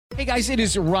Hey guys, it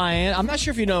is Ryan. I'm not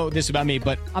sure if you know this about me,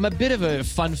 but I'm a bit of a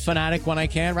fun fanatic when I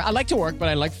can. I like to work, but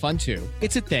I like fun too.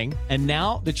 It's a thing. And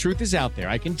now the truth is out there.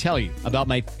 I can tell you about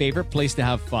my favorite place to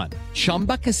have fun.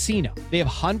 Chumba Casino. They have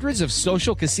hundreds of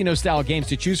social casino style games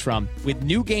to choose from with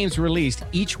new games released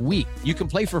each week. You can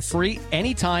play for free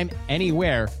anytime,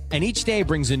 anywhere. And each day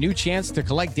brings a new chance to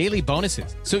collect daily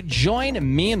bonuses. So join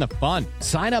me in the fun.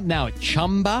 Sign up now at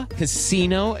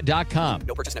ChumbaCasino.com.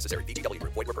 No purchase necessary. VGW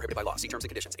Group. Void where prohibited by law. See terms and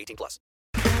conditions. 18+.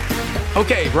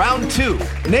 Okay, round two.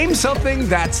 Name something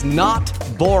that's not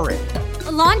boring.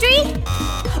 A laundry?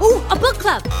 Ooh, a book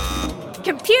club.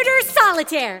 Computer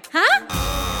solitaire, huh?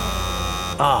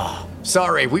 Ah,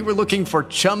 sorry. We were looking for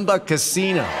Chumba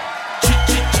Casino.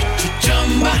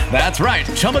 That's right.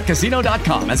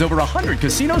 ChumbaCasino.com has over 100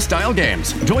 casino-style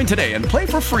games. Join today and play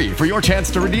for free for your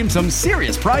chance to redeem some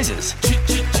serious prizes.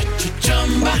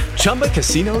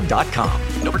 ChumbaCasino.com.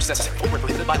 No purchase necessary. Void where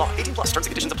prohibited by law. 18+. Terms and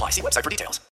conditions apply. See website for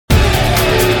details.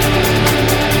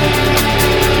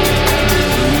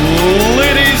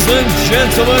 Ladies and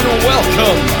gentlemen,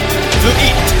 welcome to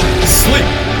Eat, Sleep,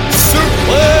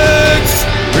 Suplex,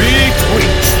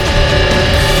 Retweet.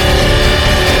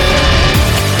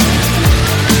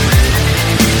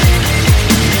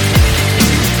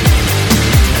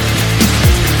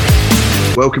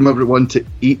 Welcome everyone to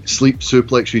Eat, Sleep,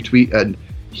 Suplex, Retweet, and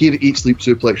here at Eat, Sleep,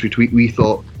 Suplex, Retweet we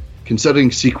thought,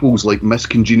 considering sequels like Miss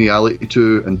Congeniality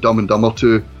 2 and Dumb and Dumber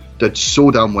 2 did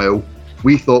so damn well,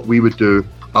 we thought we would do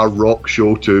a rock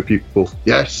show 2, people.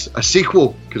 Yes, a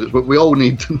sequel, because it's what we all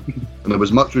need. And there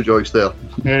was much rejoice there.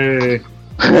 Hey.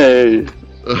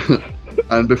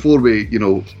 And before we,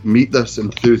 meet this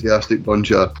enthusiastic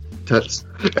bunch of tits,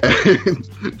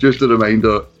 just a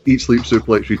reminder, Eat, Sleep,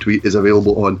 Suplex, Retweet is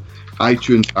available on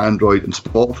iTunes, Android and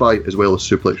Spotify, as well as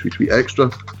Suplex Retweet Extra.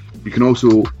 You can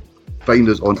also find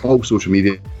us on all social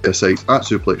media sites at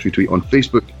Suplex Retweet on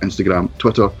Facebook, Instagram,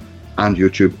 Twitter and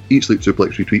YouTube. Eat, Sleep,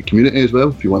 Suplex Retweet community as well,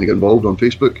 if you want to get involved on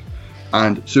Facebook,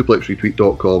 and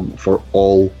suplexretweet.com for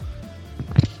all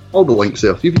the links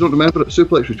there. If you don't remember it,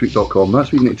 suplexretweet.com,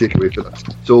 that's what you need to take away from this.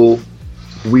 So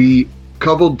we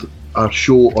covered our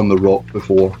show on The Rock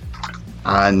before,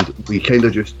 and we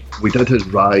did his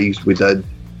rise, we did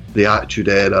the Attitude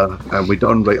Era, and we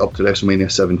done right up to WrestleMania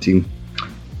 17.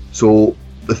 So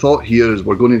the thought here is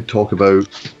we're going to talk about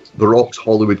The Rock's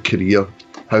Hollywood career,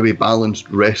 how he balanced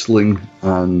wrestling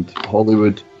and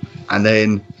Hollywood, and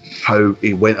then how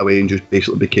he went away and just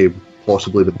basically became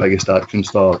possibly the biggest action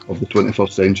star of the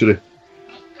 21st century.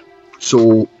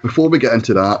 So before we get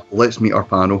into that, let's meet our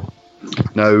panel.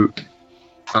 Now,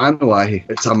 Anoa'i,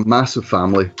 it's a massive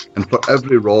family, and for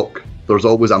every Rock, there's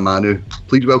always a Manu.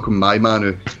 Please welcome my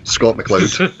Manu, Scott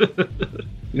McLeod.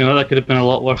 That could have been a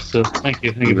lot worse, so thank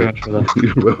you very much for that.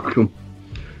 You're welcome.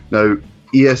 Now,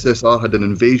 ESSR had an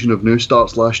invasion of new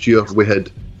starts last year. We had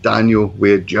Daniel,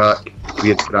 we had Jack, we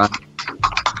had Grant.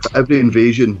 But every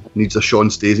invasion needs a Sean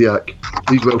Stasiak.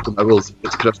 Please welcome ours,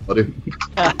 it's Chris Murray.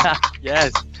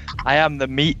 Yes, I am the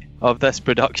meat of this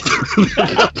production.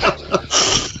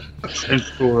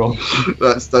 Sounds so wrong.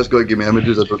 That's going to give me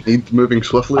images I don't need. Moving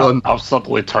swiftly on. I've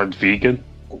suddenly turned vegan.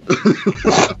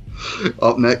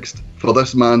 Up next, for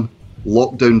this man,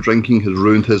 lockdown drinking has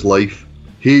ruined his life.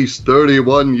 He's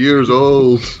 31 years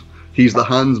old. He's the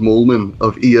Hans Moleman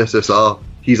of ESSR.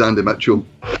 He's Andy Mitchell.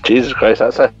 Jesus Christ,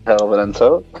 that's a hell of an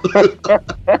insult.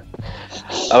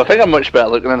 I think I'm much better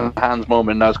looking than Hans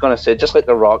Moleman. I was going to say, just like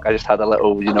The Rock, I just had a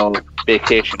little,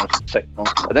 vacation of 6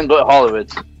 months. I didn't go to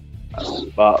Hollywood.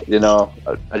 But,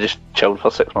 I just chilled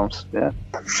for 6 months, yeah.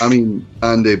 I mean,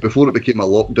 Andy, before it became a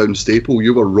lockdown staple,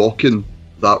 you were rocking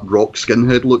that Rock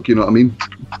skinhead look, you know what I mean?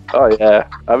 Oh, yeah.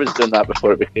 I was doing that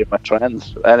before it became my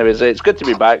trend. Anyways, it's good to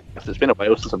be back. It's been a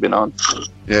while since I've been on.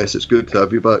 Yes, it's good to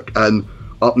have you back. And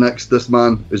up next, this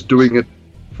man is doing it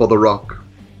for The Rock.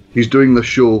 He's doing the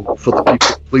show for the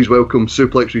people. Please welcome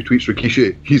Suplex Retweets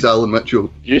Rikishi. He's Alan Mitchell.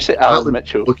 You say Alan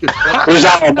Mitchell? Who's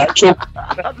Alan Mitchell?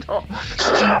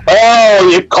 Oh,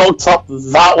 you cocked up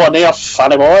that one there,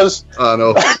 funny boys. I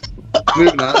know.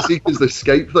 Moving that, see, because the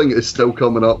Skype thing is still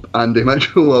coming up. Andy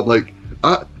Mitchell. I'm like,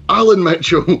 Alan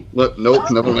Mitchell. Look,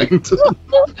 nope, never mind.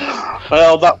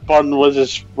 Well, that bun was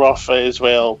as rough as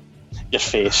well. Your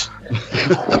face.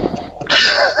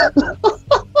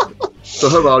 So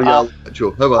how are you, Alan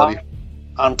Mitchell? How are you?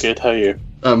 I'm good, how are you?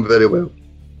 I'm very well.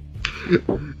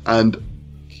 And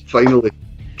finally,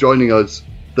 joining us,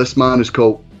 this man is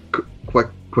called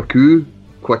Kwaku.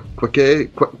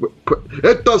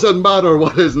 It doesn't matter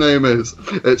what his name is.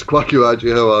 It's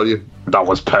Kwakuaji. How are you? That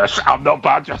was piss. I'm not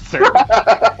bad yourself.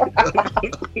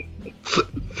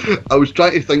 I was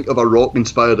trying to think of a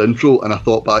rock-inspired intro, and I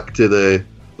thought back to the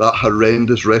that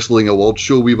horrendous wrestling awards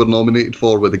show we were nominated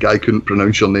for where the guy couldn't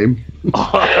pronounce your name?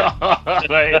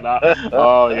 Right,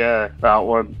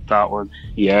 that one.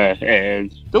 Yeah,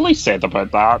 and the least said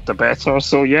about that, the better.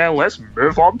 So yeah, let's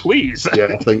move on, please. Yeah,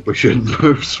 I think we should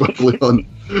move swiftly on.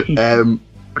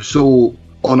 So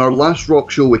on our last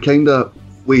Rock show, we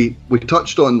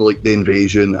touched on like the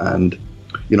invasion and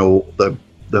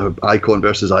the Icon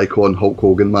versus Icon Hulk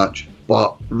Hogan match,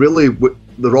 but really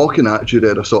the Rock and Attitude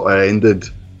Era sort of ended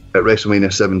at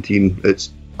WrestleMania 17.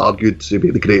 It's argued to be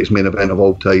the greatest main event of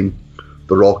all time,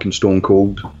 The Rock and Stone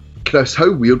Cold. Chris,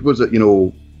 how weird was it,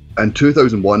 in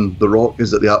 2001, The Rock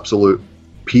is at the absolute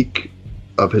peak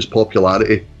of his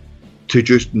popularity, to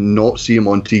just not see him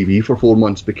on TV for 4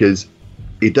 months because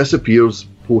he disappears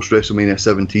post WrestleMania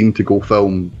 17 to go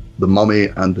film The Mummy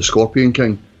and The Scorpion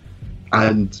King.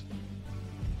 And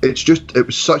it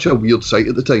was such a weird sight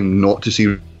at the time not to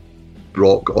see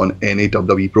Rock on any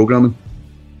WWE programming.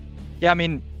 Yeah, I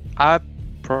mean, I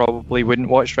probably wouldn't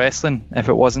watch wrestling if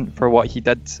it wasn't for what he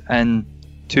did in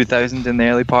 2000, in the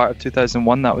early part of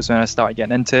 2001. That was when I started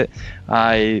getting into it.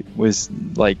 I was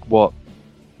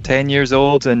 10 years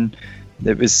old, and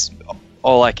it was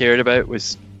all I cared about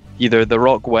was either The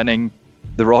Rock winning,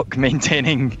 The Rock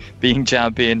maintaining, being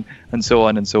champion, and so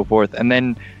on and so forth. And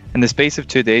then in the space of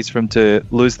 2 days for him to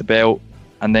lose the belt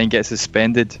and then get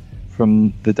suspended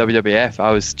from the WWF,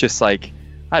 I was just like,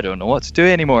 I don't know what to do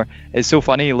anymore. It's so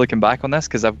funny looking back on this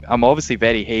because I'm obviously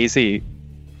very hazy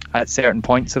at certain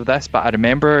points of this, but I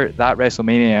remember that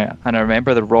WrestleMania and I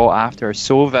remember the Raw after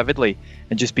so vividly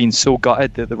and just being so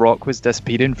gutted that The Rock was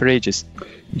disappearing for ages.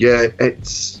 Yeah, it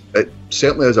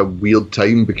certainly is a weird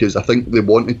time because I think they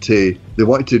wanted to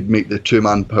make the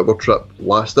 2-man power trip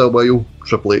last a while.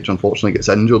 Triple H unfortunately gets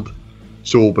injured,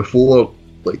 so before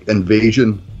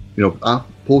Invasion,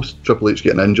 post Triple H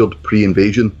getting injured,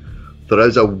 pre-Invasion, there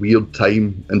is a weird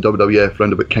time in WWF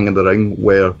round about King of the Ring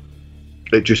where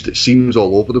it seems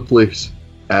all over the place.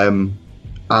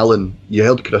 Alan, you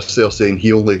heard Chris there saying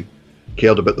he only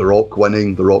cared about The Rock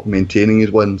winning, The Rock maintaining his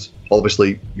wins.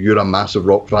 Obviously, you're a massive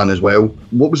Rock fan as well.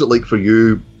 What was it like for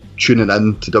you tuning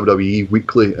in to WWE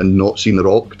weekly and not seeing The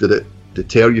Rock? Did it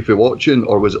deter you from watching,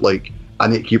 or was it like, I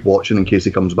need to keep watching in case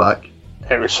he comes back?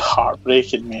 It was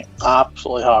heartbreaking, mate.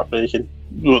 Absolutely heartbreaking.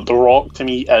 The Rock, to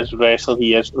me, is wrestler.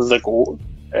 He is the GOAT.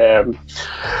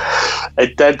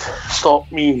 It did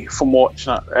stop me from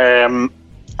watching it.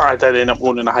 I did end up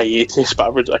going on a hiatus, but I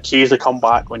would occasionally come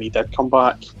back when he did come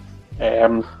back.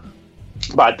 But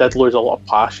I did lose a lot of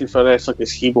passion for wrestling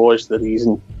because he was the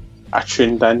reason I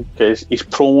tuned in, because his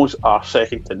promos are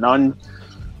second to none.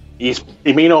 He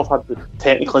may not have had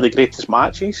technically the greatest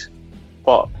matches,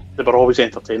 but they were always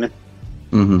entertaining.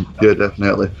 Yeah,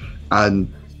 definitely.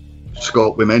 And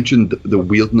Scott, we mentioned the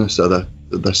weirdness of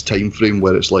this time frame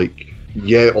where it's like,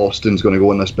 yeah, Austin's going to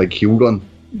go on this big heel run,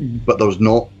 but there's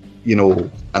not,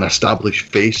 an established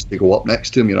face to go up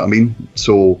next to him, you know what I mean?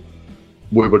 So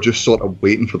we were just sort of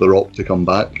waiting for The Rock to come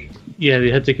back. Yeah, they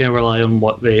had to kind of rely on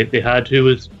what they had, who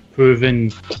was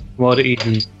proven commodities,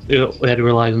 and they had to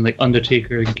rely on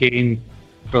Undertaker and Kane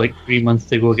for 3 months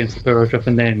to go against the power trip,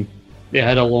 and then they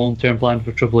had a long-term plan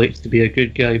for Triple H to be a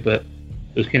good guy, but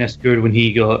it was kind of screwed when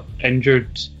he got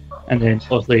injured. And then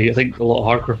obviously I think a lot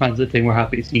of hardcore fans at the time were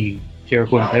happy to see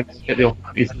Jericho and Vince get the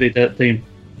opportunities they did at the time,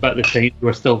 but at the time they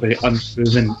were still very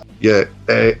unproven. Yeah,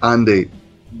 Andy,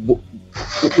 what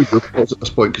were your thoughts at this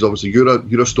point? Because obviously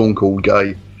you're a Stone Cold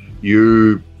guy.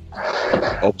 You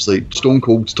obviously, Stone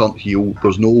Cold's turned heel.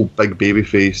 There's no big baby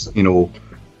face.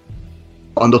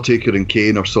 Undertaker and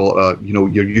Kane are sort of, you're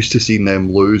used to seeing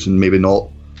them lose and maybe not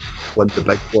win the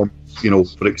big one,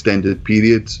 for extended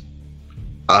periods.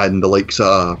 And the likes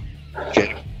of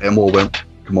Jericho went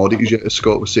commodities, as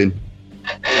Scott was saying.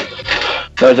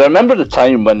 No, I remember the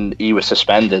time when he was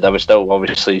suspended. I was still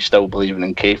believing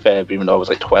in kayfabe, even though I was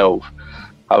 12.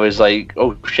 I was like,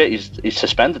 oh shit, he's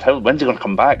suspended. When's he going to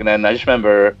come back? And then I just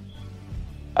remember,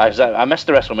 I missed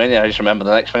the WrestleMania. I just remember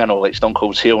the next thing I know, Stone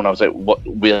Cold's heel, and I was like, what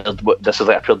weird? This is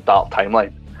a pure dark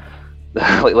timeline.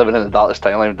 Living in the darkest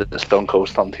timeline that the Stone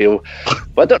Cold's turned heel.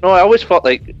 But I don't know, I always thought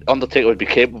Undertaker would be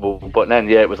capable, but then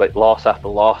it was loss after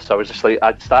loss. So I was just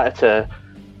I'd started to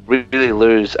really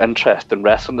lose interest in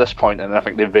wrestling at this point, and I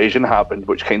think the invasion happened,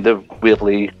 which kind of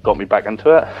weirdly got me back into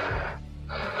it.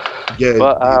 Yeah,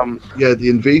 but the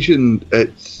invasion,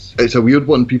 it's a weird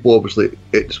one. People obviously,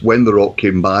 it's when The Rock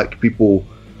came back, people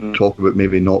talk about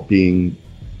maybe not being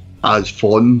as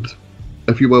fond,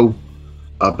 if you will,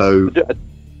 about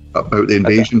the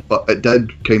invasion, but it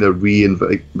did kind of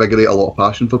reinvigorate a lot of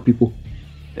passion for people.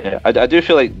 Yeah, I do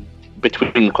feel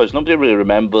because nobody really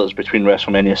remembers between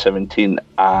WrestleMania 17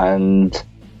 and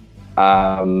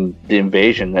the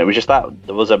invasion. It was just that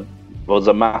there was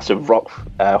a massive rock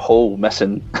hole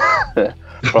missing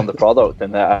from the product,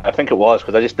 and I think it was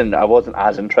because I wasn't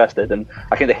as interested, and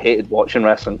I kind of hated watching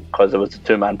wrestling because it was a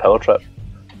 2-man power trip.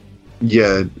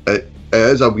 Yeah, it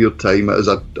is a weird time. It is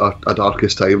a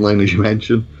darkest timeline, as you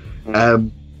mentioned.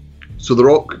 So The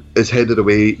Rock is headed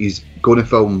away. He's going to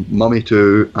film Mummy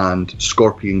 2 and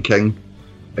Scorpion King,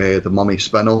 the Mummy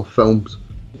spin-off films.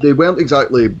 They weren't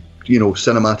exactly,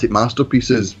 cinematic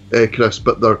masterpieces, Chris,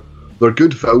 but they're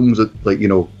good films that, like,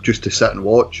 just to sit and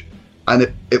watch.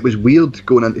 And it was weird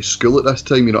going into school at this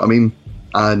time, you know what I mean?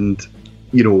 And,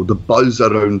 the buzz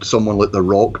around someone like The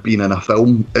Rock being in a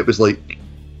film, it was like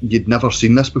you'd never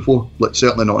seen this before, like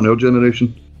certainly not in our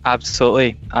generation.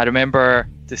 Absolutely. I remember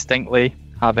distinctly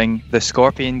having the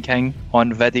Scorpion King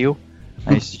on video.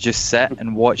 I used to just sit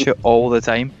and watch it all the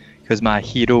time because my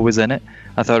hero was in it.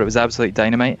 I thought it was absolute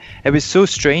dynamite. It was so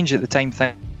strange at the time,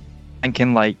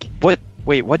 thinking like, what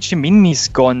do you mean he's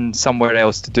gone somewhere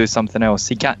else to do something else?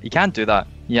 He can't do that.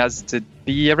 He has to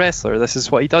be a wrestler. This is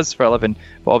what he does for a living.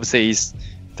 But obviously he's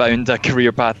found a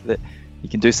career path that he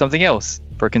can do something else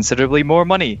for considerably more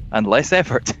money and less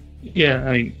effort. Yeah,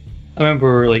 I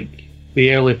remember like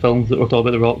the early films that were talking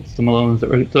about The Rock, the Malones that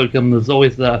were talking. There's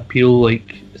always that appeal,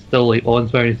 like still like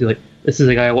awe-inspiring. Like, this is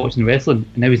a guy watching wrestling,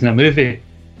 and now he's in a movie.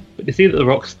 But to see that The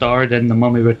Rock starred in The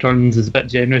Mummy Returns is a bit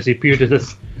generous. He appeared as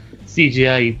this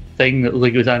CGI thing that looked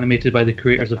like it was animated by the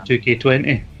creators of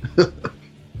 2K20.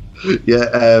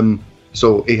 Yeah,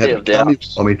 so he had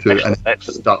Mummy 2 and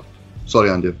stuff. Sorry,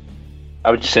 Andy.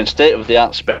 I was just saying,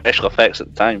 state-of-the-art special effects at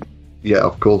the time. Yeah,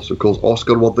 of course,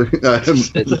 Oscar worthy.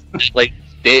 It's like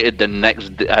dated the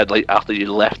next day, like after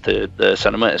you left the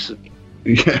cinema.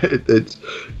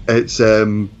 It's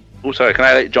Oh, sorry. Can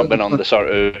I jump in on the sort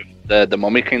of the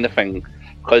Mummy kind of thing?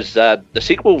 Because the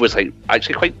sequel was like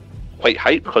actually quite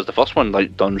hype because the first one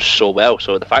like done so well.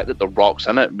 So the fact that The Rock's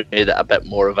in it made it a bit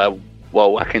more of a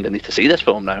I kind of need to see this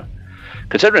film now.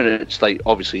 Considering it's like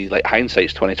obviously like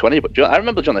hindsight's 2020, but I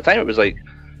remember during the time it was like,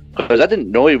 because I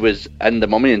didn't know he was in The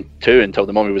Mummy 2 until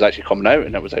The Mummy was actually coming out,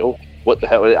 and it was like, oh, what the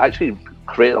hell? It actually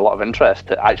created a lot of interest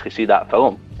to actually see that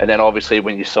film. And then obviously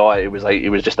when you saw it, it was like it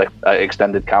was just an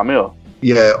extended cameo.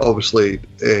 Yeah, obviously,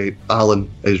 Alan,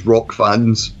 as Rock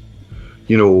fans,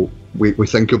 we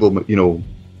think of him,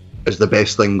 as the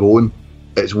best thing going.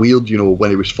 It's weird, when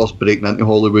he was first breaking into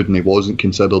Hollywood and he wasn't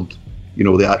considered,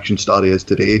 the action star he is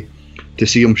today, to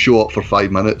see him show up for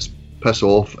 5 minutes, piss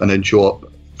off, and then show up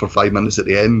for 5 minutes at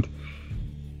the end.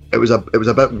 It was a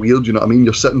bit weird, you know what I mean?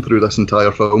 You're sitting through this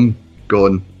entire film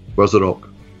going, where's The Rock?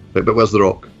 Right, but where's The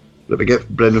Rock? Right, we get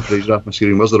Brendan Fraser off my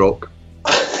screen, where's The Rock?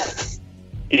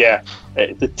 Yeah,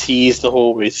 the tease the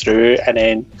whole way through, and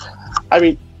then,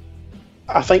 I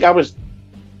think I was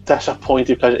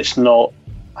disappointed because it's not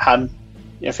him,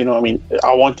 if you know what I mean.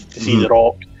 I wanted to see The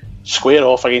Rock square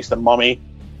off against the Mummy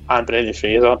and Brendan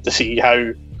Fraser to see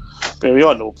how. We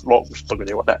all know Rock was still going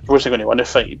to win it. He wasn't going to win the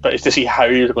fight, but it's to see how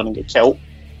you're going to get killed.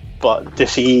 But to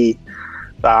see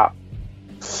that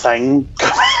thing,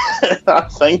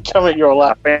 coming, you're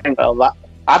laughing. Well,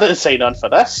 I didn't sign on for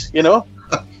this,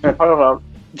 However,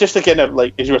 just again,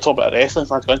 like as you were talking about wrestling,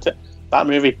 if I go into it, that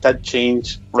movie did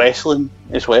change wrestling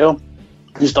as well.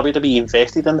 Because WWE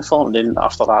invested in the film, and then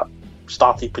after that,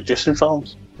 started producing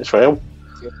films as well.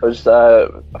 Because I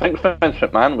think Vince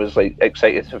McMahon was like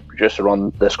excited to producer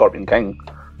on the Scorpion King,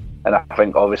 and I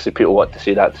think obviously people want to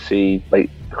see that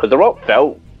because The Rock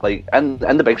felt like in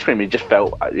the big screen, he just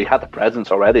felt he had the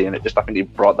presence already, and I think he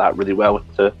brought that really well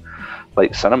to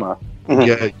like cinema.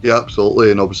 Mm-hmm. Yeah, absolutely.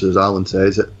 And obviously, as Alan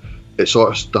says, it sort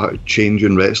of started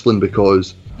changing wrestling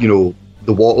because the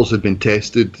waters had been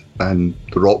tested, and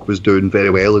The Rock was doing very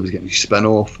well. He was getting his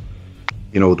spin-off.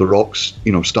 The Rock's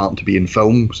starting to be in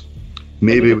films.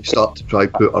 Maybe we start to try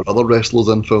to put our other wrestlers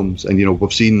in films, and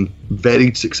we've seen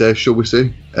varied success, shall we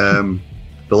say. The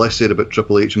less said about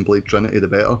Triple H and Blade Trinity, the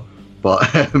better. But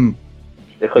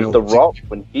because The Rock,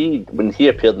 when he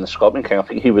appeared in the Scorpion King, I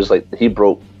think he was like he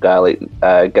broke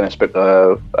Guinness Book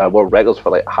of World Records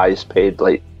for like highest paid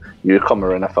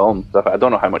newcomer in a film. I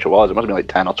don't know how much it was. It must have been like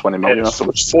 10 or 20 million. It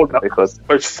was 4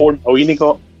 million he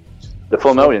got. The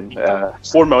 4 million.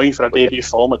 4 million for a debut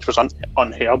film, which was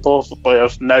unheard of. But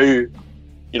there's now,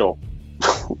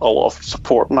 a lot of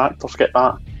supporting actors get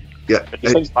that. Yeah. If you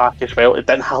think back as well, it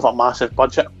didn't have a massive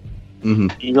budget.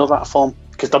 Either that film,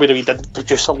 because WWE did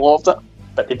produce a lot of it,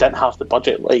 but they didn't have the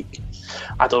budget like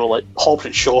Hobbs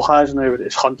and Shaw has now, where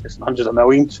it's hundreds and hundreds of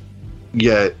millions.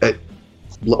 Yeah,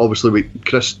 obviously,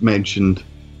 Chris mentioned,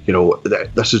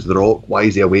 this is The Rock. Why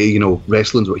is he away?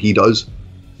 Wrestling's what he does.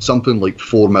 Something like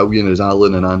 4 million, as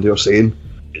Alan and Andy are saying.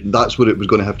 that's what it was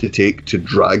going to have to take to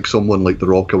drag someone like The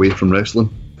Rock away from wrestling.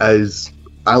 As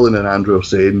Alan and Andrew are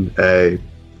saying,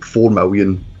 $4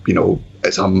 million,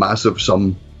 it's a massive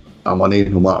sum of money.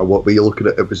 No matter what way you look at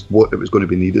it, it was what it was going to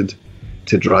be needed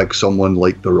to drag someone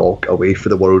like The Rock away from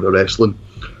the world of wrestling.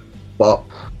 But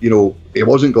he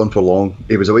wasn't gone for long.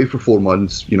 He was away for 4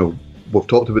 months. We've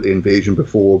talked about the invasion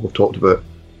before. We've talked about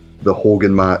the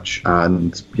Hogan match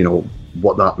and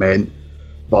what that meant.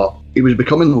 But he was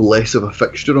becoming less of a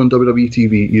fixture on WWE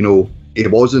TV. He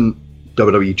wasn't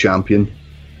WWE champion.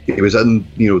 He was in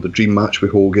the dream match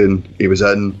with Hogan. He was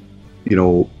in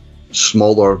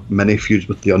smaller mini feuds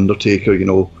with The Undertaker.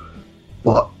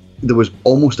 But there was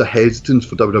almost a hesitance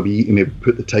for WWE to maybe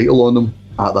put the title on him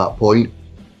at that point.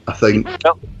 I think.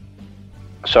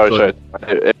 Sorry.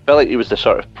 It felt like he was the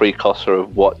sort of precursor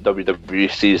of what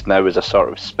WWE sees now as a sort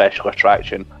of special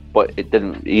attraction, but he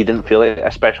didn't feel like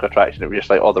a special attraction. It was just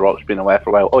like, The Rock's been away for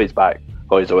a while. Oh, he's back.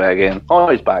 Oh, he's away again. Oh,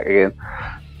 he's back again.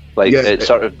 It's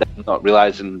sort of them not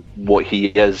realising what he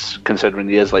is, considering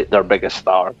he is like their biggest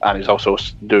star, and he's also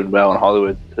doing well in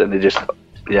Hollywood, and they just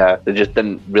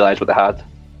didn't realise what they had.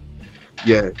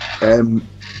 Yeah.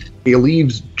 He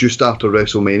leaves just after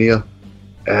WrestleMania.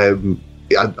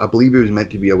 I believe he was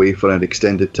meant to be away for an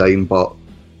extended time, but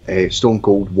Stone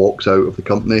Cold walks out of the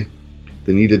company.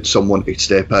 They needed someone to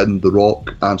step in. The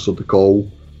Rock answered the call.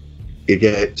 He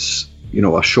gets,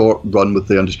 a short run with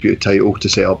the Undisputed title to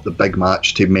set up the big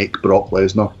match to make Brock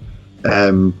Lesnar.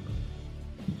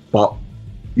 But,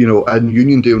 in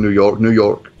Uniondale,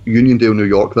 New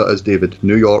York, that is, David,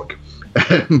 New York.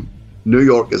 New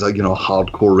York is a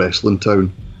hardcore wrestling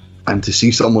town. And to see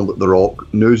someone like The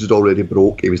Rock, news had already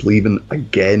broke, he was leaving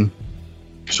again.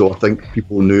 So I think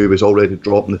people knew he was already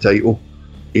dropping the title.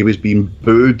 He was being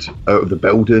booed out of the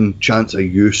building, chants of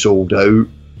 "you sold out,"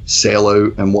 "sell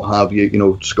out," and what have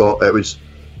you. Scott, it was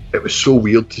so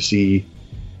weird to see,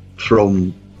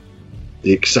 from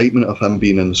the excitement of him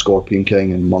being in the Scorpion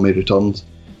King and Mummy Returns,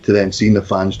 to then seeing the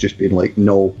fans just being like,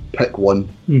 "No, pick one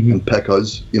and pick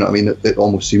us." You know what I mean? It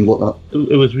almost seemed like that.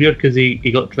 It was weird because he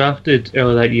got drafted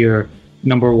earlier that year,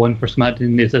 #1 for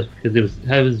SmackDown, because it was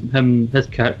his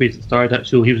catchphrase at the start of that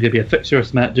show. He was going to be a fixture of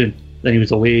SmackDown. Then he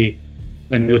was away,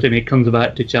 and the time he comes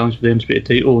back to challenge for the Undisputed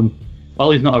title. And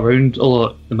while he's not around a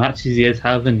lot, the matches he is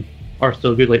having are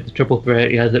still good. Like the triple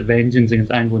threat he has at Vengeance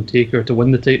against Angle and Taker to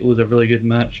win the title was a really good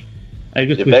match. I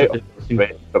just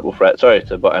triple threat. Sorry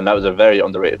to butt in. That was a very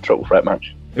underrated triple threat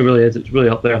match. It really is. It's really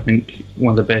up there. I think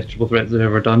one of the best triple threats they've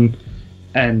ever done,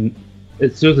 and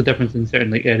it shows the difference in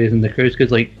certain areas in the crowds, because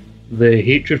the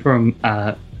hatred for him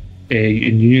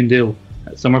in Uniondale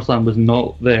at SummerSlam was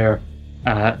not there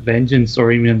at Vengeance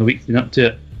or even in the weeks leading up to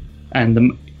it.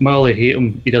 And while I hate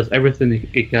him, he does everything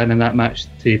he can in that match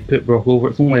to put Brock over.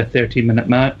 It's only a 13-minute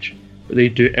match, but they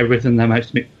do everything in that match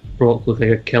to make Brock look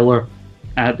like a killer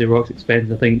at The Rock's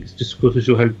expense. I think it just goes to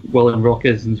show how willing Rock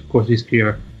is, and of course he's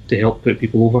here to help put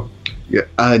people over. Yeah,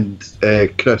 and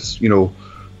Chris,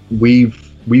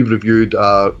 we've reviewed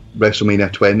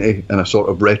WrestleMania 20 in a sort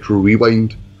of retro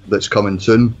rewind that's coming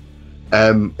soon.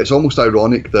 It's almost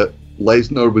ironic that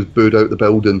Lesnar was booed out the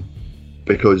building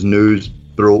because news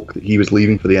broke that he was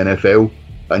leaving for the NFL,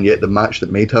 and yet the match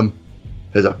that made him,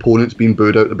 his opponent's been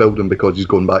booed out the building because he's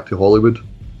going back to Hollywood.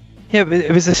 Yeah,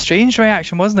 it was a strange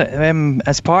reaction, wasn't it?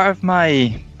 As part of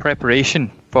my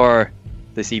preparation for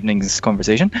this evening's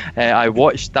conversation, I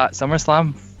watched that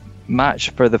SummerSlam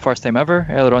match for the first time ever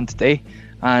earlier on today,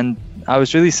 and I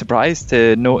was really surprised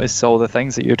to notice all the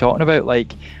things that you're talking about.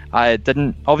 I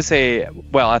didn't, obviously,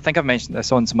 I think I've mentioned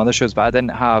this on some other shows, but I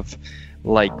didn't have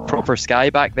proper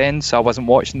Sky back then, so I wasn't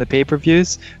watching the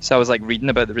pay-per-views, so I was reading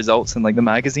about the results in the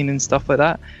magazine and stuff like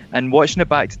that. And watching it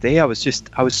back today, I was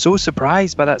so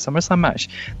surprised by that SummerSlam match.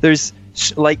 There's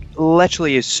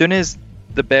literally as soon as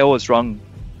the bell is rung,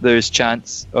 there's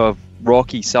chants of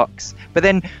Rocky sucks, but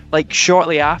then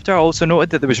shortly after I also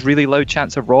noted that there was really loud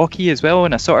chants of Rocky as well,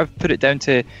 and I sort of put it down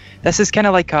to this is kind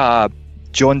of like a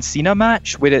John Cena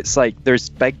match where it's there's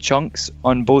big chunks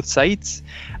on both sides,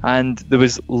 and there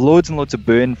was loads and loads of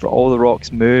booing for all the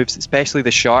Rock's moves, especially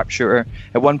the sharpshooter.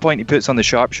 At one point he puts on the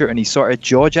sharpshooter and he's sort of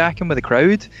jaw-jacking with the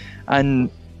crowd, and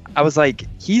I was like,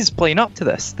 he's playing up to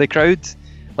this. The crowd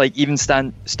even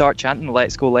start chanting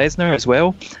 "Let's go Lesnar" as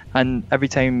well, and every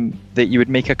time that you would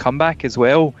make a comeback as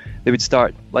well, they would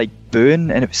start booing,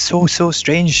 and it was so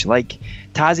strange.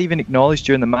 Taz even acknowledged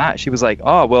during the match, he was like,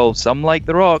 "Oh well, some like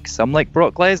The Rock, some like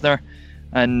Brock Lesnar,"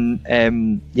 and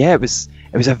it was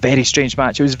a very strange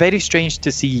match. It was very strange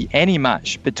to see any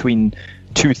match between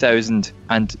 2000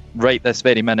 and right this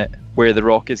very minute where The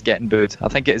Rock is getting booed. I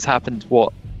think it has happened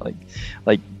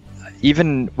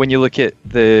even when you look at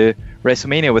the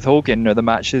WrestleMania with Hogan, or the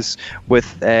matches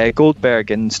with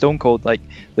Goldberg and Stone Cold, like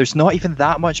there's not even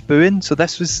that much booing. So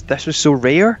this was so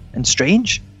rare and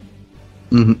strange.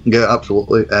 Yeah,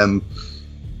 absolutely.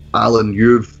 Alan,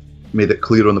 you've made it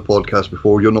clear on the podcast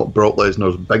before you're not Brock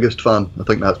Lesnar's biggest fan. I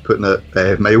think that's putting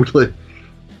it mildly.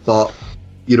 But,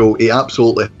 you know, he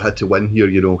absolutely had to win here,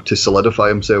 you know, to solidify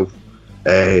himself.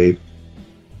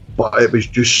 But it was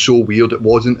just so weird. It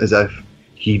wasn't as if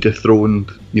he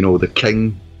dethroned, you know, the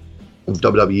king of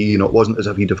WWE. You know, it wasn't as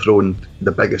if he dethroned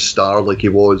the biggest star like he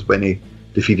was when he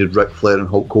defeated Ric Flair and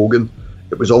Hulk Hogan.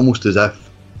 It was almost as if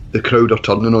the crowd are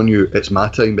turning on you. It's my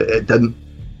time. But it didn't.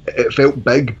 It felt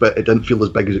big, but it didn't feel as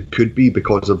big as it could be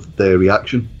because of the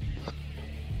reaction.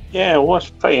 Yeah, it was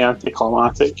pretty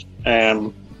anticlimactic.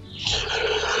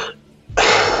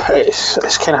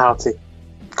 It's kind of hard to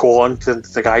go on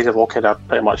because the guys have all kind of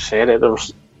pretty much said it. There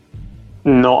was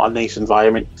not a nice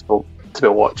environment to be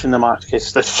watching the match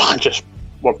because the fans just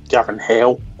were giving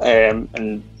hell,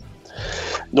 and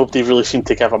nobody really seemed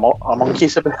to give a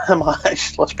monkey's about the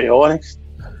match. Let's be honest.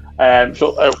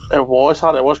 So it was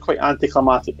hard. It was quite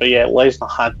anticlimactic, but yeah,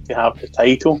 Lesnar had to have the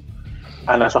title.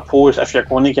 And I suppose if you're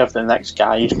going to give the next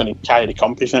guy who's going to carry the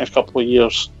company for the next couple of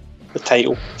years the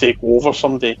title to take over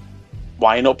someday,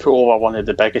 why not put over one of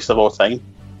the biggest of all time?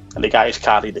 And the guy's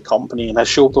carried the company in his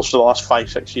shoulders for the last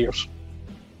 5-6 years.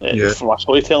 From a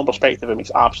storytelling perspective, it makes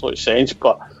absolute sense.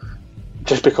 But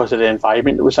just because of the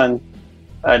environment it was in,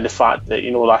 and the fact that,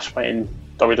 you know, that's when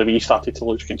WWE started to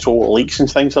lose control of leaks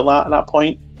and things like that at that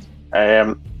point,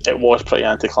 it was pretty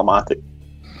anticlimactic.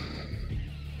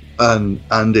 And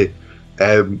Andy,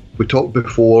 we talked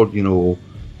before, you know,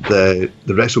 the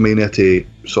WrestleMania to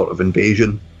sort of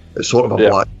invasion. It's sort of a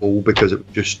black hole because it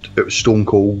was Stone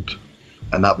Cold,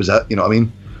 and that was it. You know what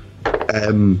I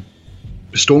mean?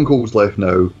 Stone Cold's left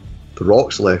now. The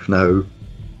Rock's left now.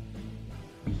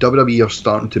 WWE are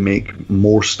starting to make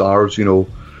more stars. You know,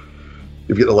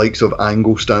 you've got the likes of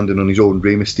Angle standing on his own.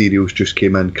 Rey Mysterio's just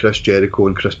came in. Chris Jericho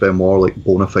and Chris Benoit like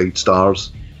bona fide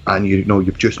stars. And you know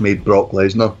you've just made Brock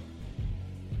Lesnar.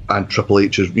 And Triple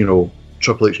H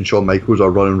and Shawn Michaels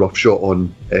are running roughshod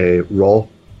on Raw.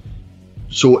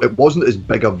 So it wasn't as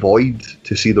big a void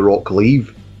to see The Rock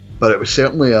leave, but it was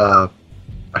certainly a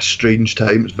strange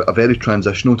time. It's a very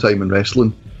transitional time in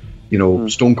wrestling. You know,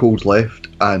 Stone Cold's left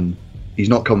and he's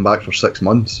not come back for 6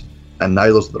 months, and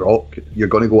neither's The Rock. You're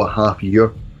going to go a half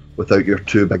year without your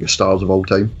two biggest stars of all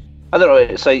time. I don't know.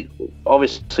 It's like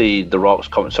obviously The Rock's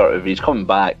he's coming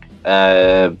back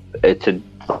to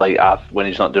like when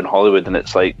he's not doing Hollywood, and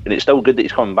it's still good that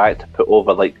he's coming back to put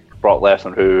over like Brock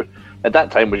Lesnar, who at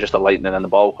that time was just a lightning in the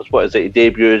ball. Because what is it? He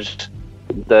debuts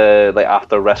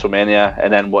after WrestleMania,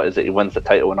 and then what is it? He wins the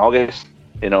title in August.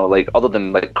 You know, like other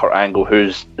than like Kurt Angle,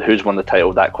 who's won the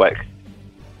title that quick?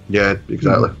 Yeah,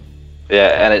 exactly.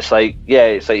 Yeah, and it's like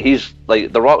he's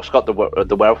like The Rock's got the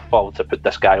wherewithal to put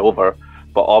this guy over,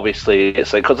 but obviously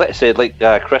it's like because like I said, like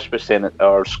Chris was saying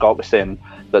or Scott was saying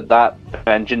that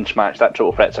Vengeance match, that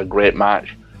Triple Threat's a great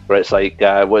match. Where it's like,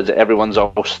 what is it? Everyone's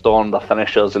all stormed their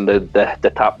finishers and they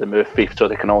tap the move thief so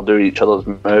they can all do each other's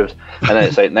moves. And then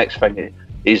it's like next thing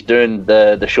he's doing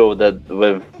the show with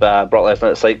Brock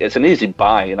Lesnar. It's like it's an easy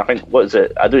buy, and I think what is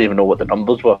it? I don't even know what the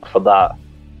numbers were for that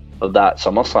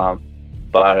SummerSlam,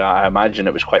 but I imagine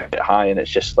it was quite high. And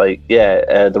it's just like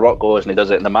The Rock goes and he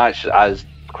does it in the match. As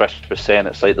Chris was saying,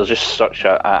 it's like there's just such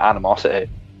a animosity,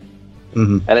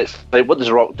 and it's like what does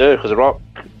The Rock do? Because The Rock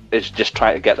is just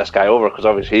trying to get this guy over because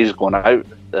obviously he's going out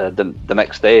the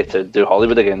next day to do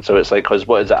Hollywood again. So it's like, because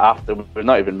what is it after? We've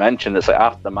not even mentioned it's like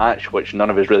after the match, which none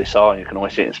of us really saw. You can only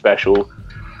see it in special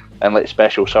and like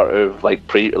special sort of like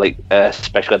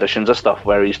special editions of stuff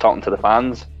where he's talking to the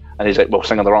fans and he's like, "Well,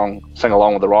 sing along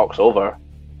with The Rock's over,"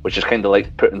 which is kind of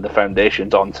like putting the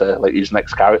foundations onto like his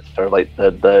next character, like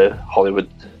the Hollywood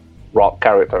Rock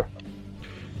character.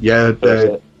 Yeah,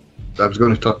 I was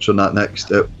going to touch on that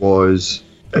next.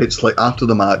 It's like after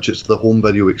the match, it's the home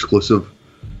video exclusive,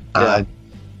 and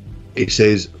it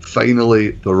says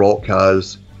finally The Rock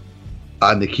has,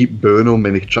 and they keep booing him,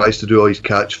 and he tries to do all his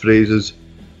catchphrases,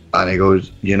 and he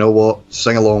goes, "You know what?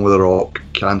 Sing along with The Rock."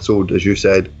 Cancelled, as you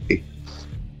said. He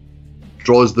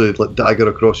draws the dagger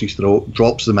across his throat,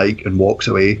 drops the mic, and walks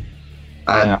away.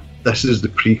 And this is the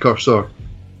precursor,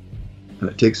 and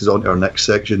it takes us on to our next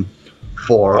section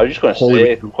for I was just going to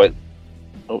say quite.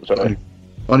 Oh, sorry.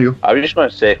 On you. I was just going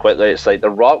to say quickly, it's like The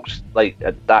Rock's like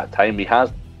at that time he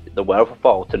has the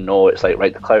wherewithal to know it's like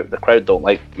right, the crowd don't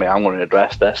like me, I'm going to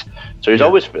address this. So he's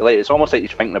always like, it's almost like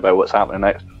he's thinking about what's happening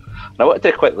next. And I wanted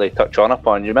to quickly touch on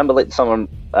upon, you remember like the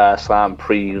SummerSlam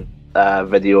pre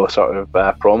video sort of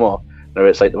promo Now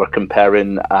it's like they were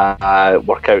comparing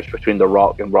workouts between The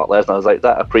Rock and Brock Lesnar. I was like, is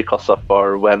that a precursor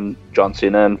for when John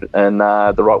Cena and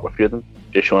The Rock were feuding?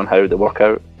 Just showing how they work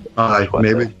out. Aye,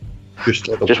 maybe.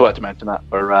 Just wanted to mention that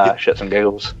for shits and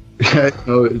giggles. Yeah,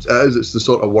 no, it is. It's the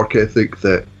sort of work ethic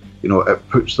that, you know, it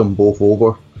puts them both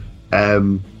over.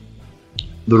 The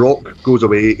Rock goes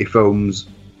away, he films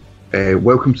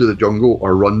Welcome to the Jungle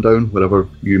or Rundown, wherever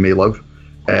you may live,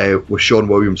 with Sean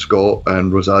William Scott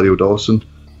and Rosario Dawson.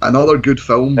 Another good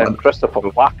film. And Christopher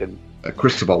Walken.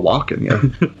 Christopher Walken, yeah.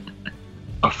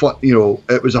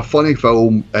 It was a funny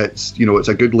film. It's, you know, it's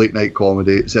a good late night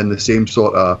comedy. It's in the same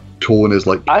sort of tone as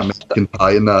like American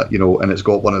Pie and that, you know, and it's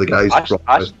got one of the guys.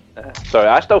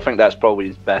 I still think that's probably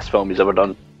his best film he's ever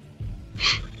done.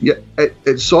 Yeah,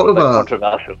 it's sort of a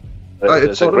controversial.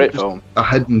 It's a great film. A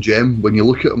hidden gem when you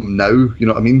look at him now. You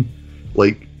know what I mean?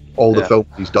 Like all the films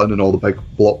he's done and all the big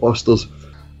blockbusters.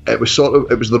 It was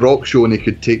The Rock showing he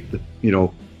could take the, you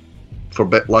know, for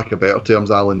lack of better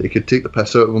terms, Alan, he could take the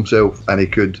piss out of himself and he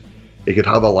could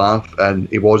have a laugh, and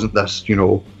he wasn't this, you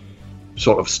know,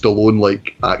 sort of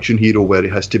Stallone-like action hero where he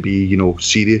has to be, you know,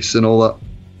 serious and all that.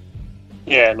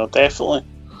 Yeah, no, definitely.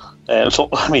 So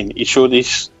I mean, he showed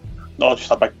he's not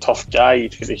just a big tough guy;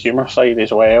 he's got the humour side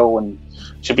as well. And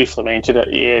to briefly mention that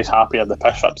he is happy at the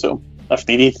piss up to him if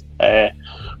needed.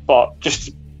 But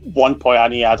just one point I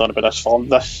need to add on about this film: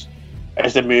 this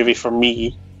is the movie for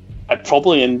me, and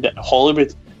probably in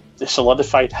Hollywood, they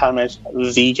solidified him as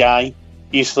the guy.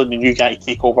 He's the new guy to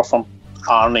take over from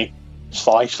Arnie,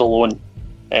 Sly Stallone,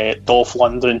 Dolph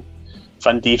Lundgren,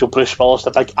 Vin Diesel, Bruce Willis,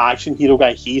 the big action hero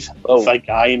guy. He's the big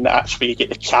guy, and that's where you get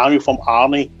the cameo from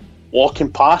Arnie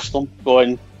walking past them,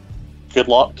 going, "Good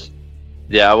luck."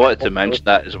 Yeah, I wanted to mention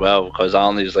that as well, because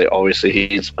Arnie's like, obviously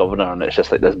he's governor, and it's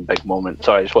just like this big moment.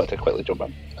 Sorry, I just wanted to quickly jump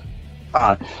in.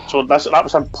 So that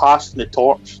was him passing the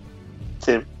torch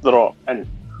to The Rock, and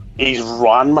he's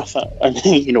ran with it, and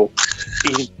you know,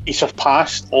 he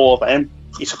surpassed all of them.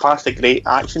 He surpassed the great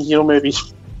action hero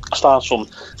movies stars from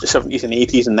the 70s and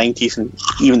 80s and 90s and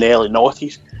even the early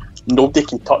 90s. Nobody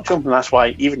can touch him, and that's why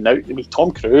even now, I mean,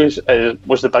 Tom Cruise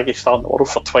was the biggest star in the world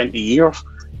for 20 years,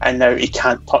 and now he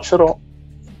can't touch The Rock.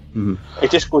 Mm-hmm.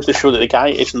 It just goes to show that the guy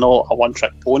is not a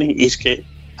one-trick pony. He's got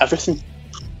everything.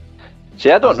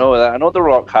 See, I don't know that. I know The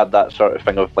Rock had that sort of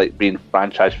thing of like being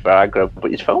franchise Viagra,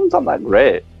 but his films aren't that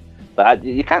great. But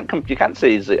you can't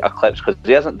say he's like eclipsed, because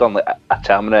he hasn't done like a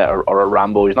Terminator or a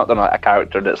Rambo. He's not done like a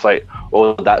character that's like,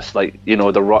 oh, that's like, you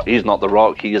know, The Rock. He's not The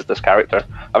Rock. He is this character.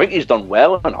 I think he's done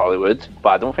well in Hollywood, but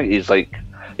I don't think he's like.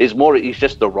 He's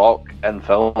just The Rock in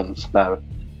films now.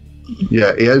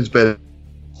 Yeah, he is very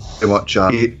much.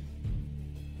 You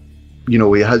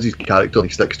know, he has his character and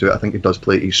he sticks to it. I think he does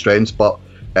play his strengths, but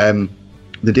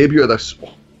the debut of this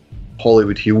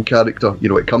Hollywood heel character, you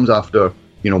know, it comes after,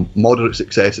 you know, moderate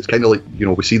success. It's kind of like, you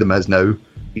know, we see them as now.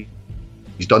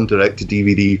 He's done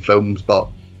direct-to-DVD films, but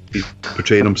he's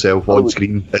portraying himself on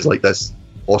screen as like this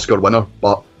Oscar winner.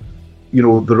 But, you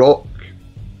know, The Rock,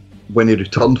 when he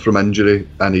returned from injury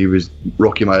and he was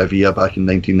Rocky Maivia back in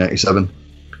 1997,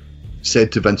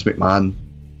 said to Vince McMahon,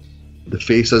 "The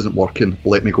face isn't working,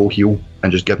 let me go heel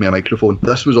and just give me a microphone."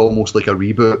 This was almost like a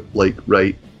reboot, like,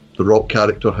 right, the Rock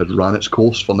character had ran its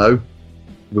course for now.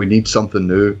 We need something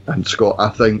new. And Scott, I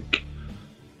think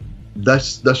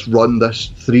this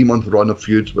 3-month run of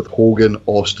feuds with Hogan,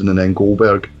 Austin and then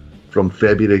Goldberg from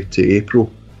February to April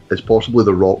is possibly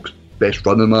The Rock's best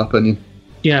run in my opinion.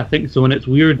 Yeah, I think so, and it's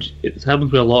weird. It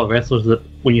happens with a lot of wrestlers that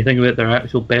when you think about their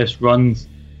actual best runs,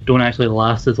 don't actually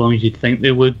last as long as you'd think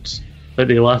they would. Like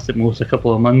they last at most a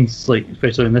couple of months, like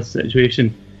especially in this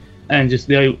situation. And just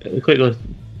like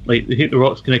they think The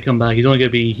Rock's going to come back. He's only going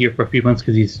to be here for a few months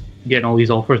because he's getting all these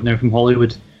offers now from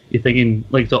Hollywood. You're thinking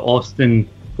like the Austin,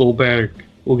 Goldberg,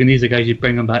 Hogan, these are guys you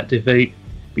bring them back to fight.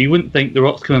 But you wouldn't think The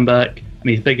Rock's coming back, and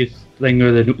his biggest thing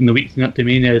in the weeks up to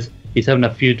Mania is he's having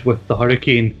a feud with the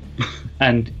Hurricane,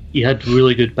 and he had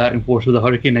really good back and forth with the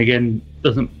Hurricane. Again,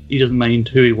 he doesn't mind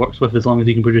who he works with as long as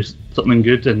he can produce something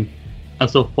good. And I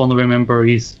still fondly remember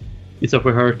he's up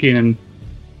with Hurricane, and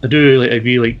I do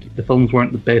agree, like the films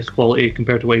weren't the best quality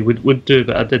compared to what he would do,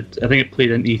 but I think it played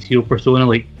into his heel persona.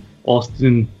 Like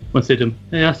Austin once said to him,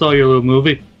 "Hey, I saw your little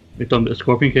movie we've done about the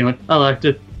Scorpion King, like I liked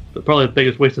it, but probably the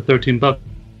biggest waste of $13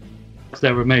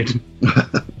 ever made."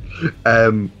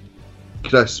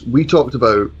 Chris, we talked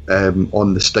about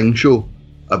on the Sting show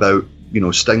about, you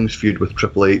know, Sting's feud with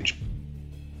Triple H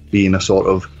being a sort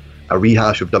of a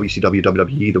rehash of WCW,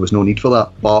 WWE. There was no need for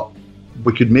that, but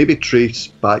we could maybe trace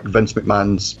back Vince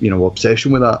McMahon's, you know,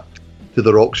 obsession with that to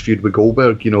The Rock's feud with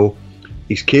Goldberg. You know,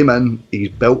 he's came in, he's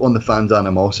built on the fans'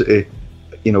 animosity.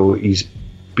 You know, he's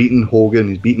beaten Hogan,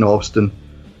 he's beaten Austin,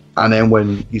 and then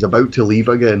when he's about to leave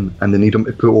again and they need him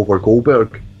to put over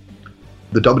Goldberg,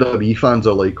 the WWE fans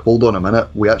are like, hold on a minute,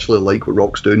 we actually like what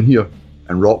Rock's doing here,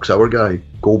 and Rock's our guy,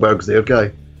 Goldberg's their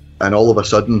guy, and all of a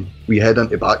sudden we head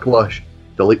into Backlash.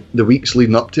 The weeks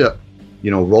leading up to it,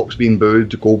 you know, Rock's being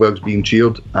booed, Goldberg's being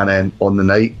cheered, and then on the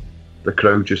night the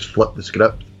crowd just flipped the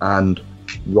script and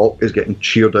Rock is getting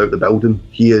cheered out the building.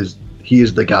 He is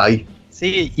the guy.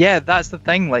 See, yeah, that's the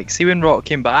thing. Like, see, when Rock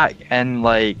came back in,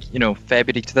 like, you know,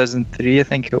 February 2003, I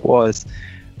think it was,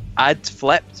 I'd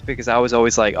flipped because I was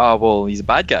always like, oh, well, he's a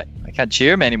bad guy. I can't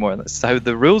cheer him anymore. That's how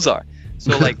the rules are.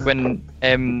 So, like, when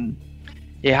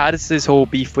he had this whole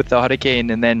beef with the Hurricane,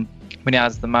 and then when he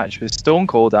has the match with Stone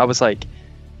Cold, I was like,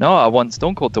 no, I want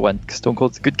Stone Cold to win because Stone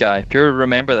Cold's a good guy. Pure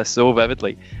remember this so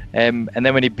vividly. And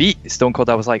then when he beat Stone Cold,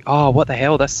 I was like, oh, what the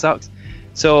hell? This sucks.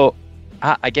 So,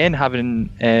 again, having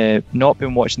not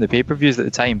been watching the pay-per-views at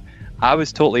the time, I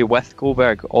was totally with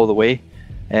Goldberg all the way.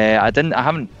 I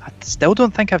still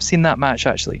don't think I've seen that match,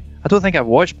 actually. I don't think I've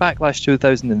watched Backlash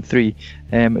 2003.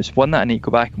 It's one that I need to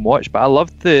go back and watch, but I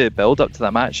loved the build-up to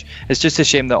that match. It's just a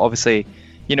shame that, obviously,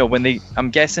 you know,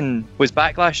 I'm guessing, was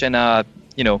Backlash in a,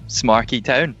 you know, smarky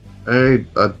town? I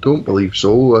don't believe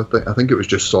so. I think it was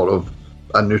just sort of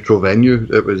a neutral venue.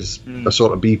 It was a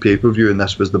sort of B pay-per-view, and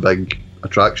this was the big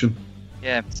attraction.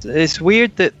 Yeah, it's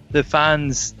weird that the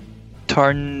fans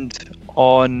turned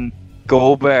on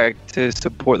Goldberg to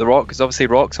support The Rock, because obviously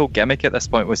Rock's whole gimmick at this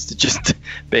point was to just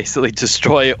basically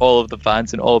destroy all of the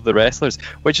fans and all of the wrestlers,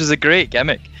 which is a great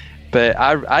gimmick. But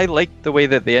I liked the way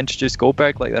that they introduced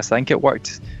Goldberg like this. I think it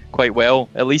worked quite well,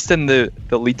 at least in the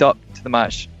lead up to the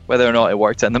match. Whether or not it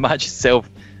worked in the match itself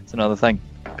is another thing.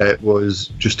 It was,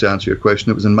 just to answer your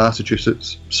question, it was in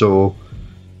Massachusetts, so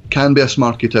can be a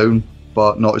smarky town,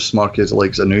 but not as smarky as the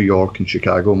likes of New York and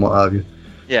Chicago and what have you.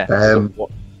 Yeah.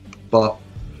 But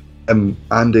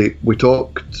Andy, we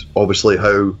talked obviously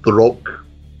how The Rock,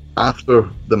 after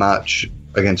the match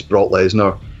against Brock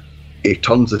Lesnar, he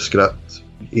turns the script.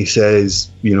 He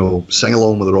says, you know, Sing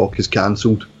Along with The Rock is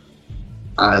cancelled,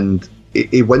 and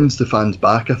he wins the fans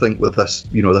back, I think, with this,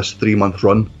 you know, this 3-month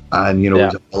run, and, you know,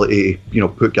 his ability to, you know,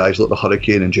 put guys like the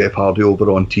Hurricane and Jeff Hardy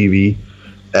over on TV.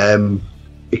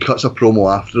 He cuts a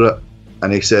promo after it,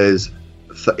 and he says,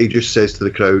 he just says to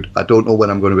the crowd, I don't know when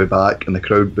I'm going to be back, and the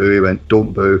crowd boo. He went,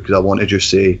 don't boo, because I want to just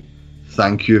say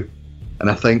thank you. And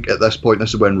I think at this point,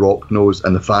 this is when Rock knows,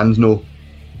 and the fans know,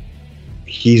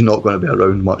 he's not going to be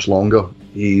around much longer.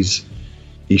 He's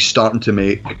starting to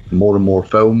make more and more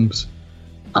films,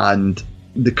 and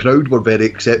the crowd were very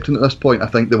accepting at this point. I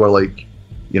think they were like,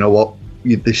 you know what,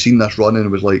 they've seen this run, and it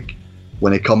was like,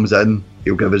 when he comes in,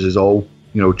 he'll give us his all,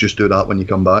 you know, just do that when you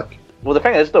come back. Well, the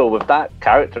thing is, though, with that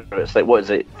character, it's like, what is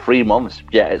it, 3 months?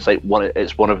 Yeah, it's like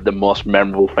it's one of the most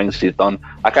memorable things he's done.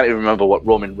 I can't even remember what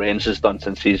Roman Reigns has done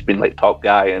since he's been like top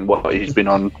guy, and what he's been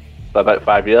on for about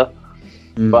 5 years.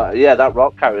 But yeah, that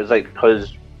Rock character is like,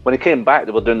 because when he came back,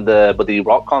 they were doing the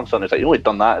Rock concert. It's like, you only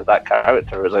done that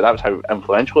character. It's like, that was how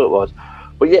influential it was.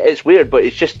 But yeah, it's weird, but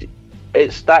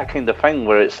it's that kind of thing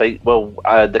where it's like, well,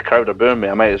 the crowd are booing me,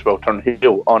 I might as well turn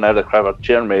heel. Oh, now the crowd are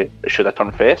cheering me, should I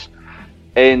turn face?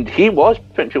 And he was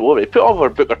putting people over. He put over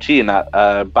Booker T in that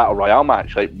Battle Royale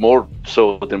match, like more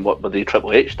so than what the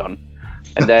Triple H done.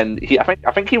 And then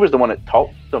I think he was the one that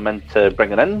talked them into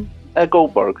bringing in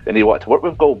Goldberg, and he wanted to work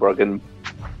with Goldberg. And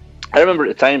I remember at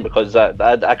the time, because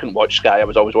I couldn't watch Sky, I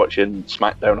was always watching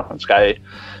SmackDown on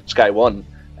Sky One.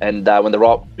 And when The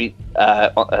Rock beat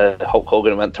Hulk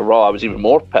Hogan and went to Raw, I was even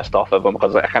more pissed off of him,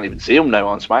 because I can't even see him now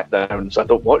on SmackDown, so I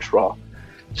don't watch Raw.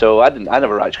 So I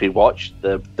never actually watched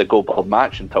the Goldberg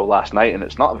match until last night, and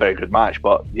it's not a very good match.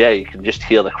 But yeah, you can just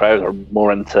hear the crowd are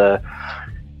more into,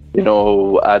 you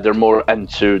know, they're more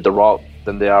into The Rock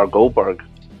than they are Goldberg.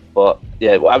 But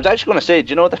yeah, well, I was actually going to say, do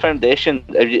you know the Foundation?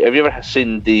 Have you ever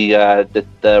seen the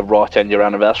Raw 10-year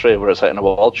anniversary where it's like an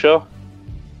award show?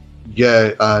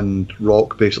 Yeah, and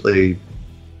Rock basically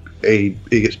he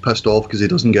gets pissed off because he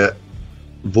doesn't get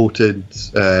voted.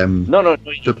 No,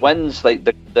 he wins like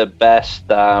the best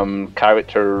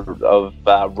character of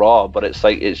Raw, but it's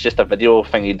just a video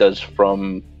thing he does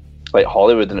from like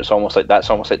Hollywood, and it's almost like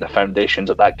the foundations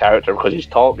of that character, because he's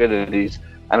talking and he's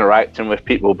interacting with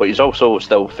people, but he's also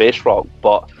still face Rock.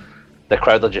 But the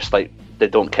crowd are just like, they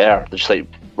don't care. They're just like,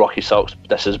 Rocky sucks.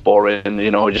 This is boring.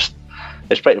 You know, just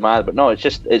it's pretty mad. But no,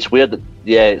 it's weird that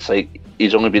it's like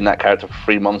he's only been that character for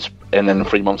 3 months, and in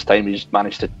 3 months' time, he's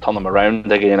managed to turn them around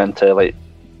again into like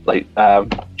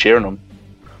cheering them.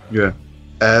 Yeah.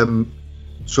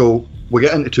 So we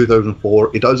get into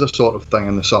 2004. He does a sort of thing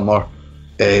in the summer.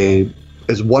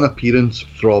 His one appearance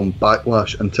from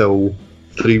Backlash until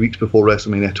 3 weeks before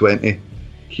WrestleMania 20.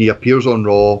 He appears on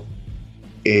Raw,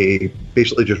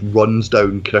 basically just runs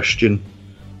down Christian,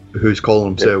 who's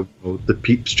calling himself the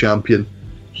Peeps champion.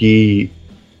 He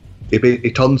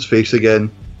turns face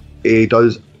again. He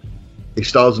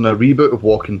stars in a reboot of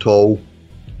Walking Tall.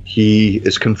 He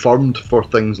is confirmed for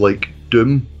things like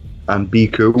Doom and Be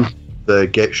Cool, the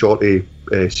Get Shorty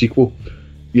sequel.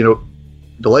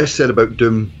 The less said about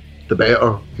Doom, the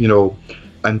better.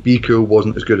 And Be Cool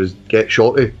wasn't as good as Get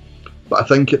Shorty. But I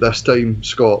think at this time,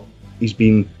 Scott, he's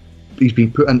been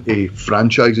put into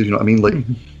franchises. You know what I mean? Like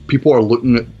people are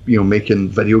looking at making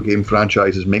video game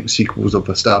franchises, making sequels of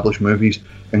established movies,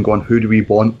 and going, who do we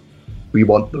want? We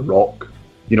want The Rock.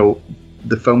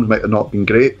 The films might have not been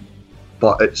great,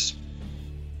 but it's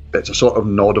a sort of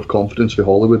nod of confidence for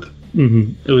Hollywood.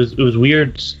 It was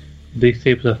weird, these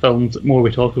types of films. The more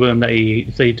we talk about him, that he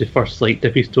decided to first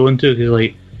dip his toe into,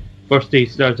 because first he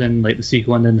starts in the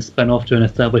sequel and then the spin-off to an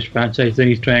established franchise. Then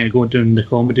he's trying to go down the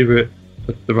comedy route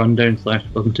with the rundown /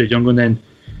 Welcome to the Jungle. And then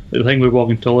the thing with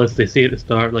Walking Tall is they say at the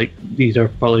start these are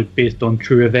probably based on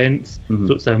true events,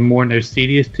 so it's a more now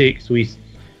serious take. So he's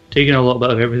taking a little bit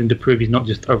of everything to prove he's not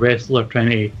just a wrestler trying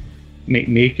to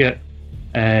make it.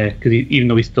 Because even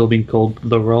though he's still being called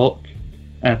The Rock,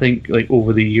 and I think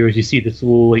over the years you see the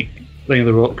slow thing of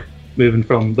The Rock moving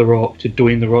from The Rock to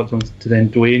Dwayne The Rock to then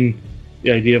Dwayne.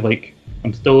 The idea of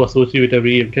I'm still associated with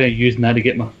WWE, I'm kind of using that to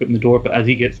get my foot in the door, but as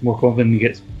he gets more confident and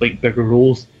gets bigger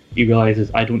roles, he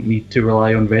realises I don't need to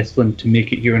rely on wrestling to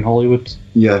make it here in Hollywood.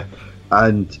 Yeah,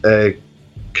 and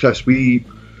Chris, we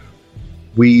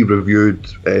reviewed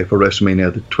for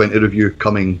WrestleMania the 20 review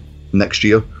coming next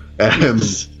year.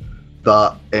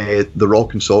 That The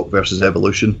Rock and Sock versus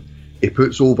Evolution, he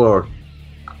puts over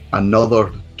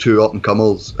another two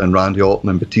up-and-comers in Randy Orton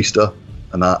and Batista,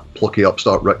 and that plucky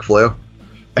upstart Ric Flair.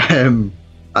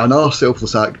 Another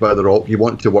selfless act by The Rock. He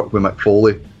wanted to work with Mick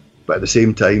Foley, but at the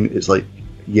same time, it's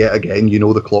yet again,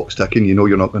 the clock's ticking.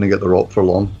 You're not going to get The Rock for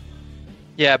long.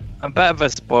 Yeah, a bit of a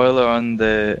spoiler on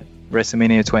the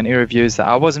WrestleMania 20 reviews that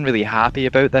I wasn't really happy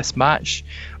about this match.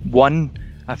 One,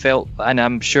 I felt, and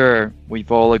I'm sure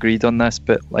we've all agreed on this,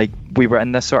 but we were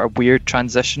in this sort of weird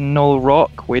transitional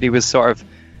Rock where he was sort of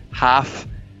half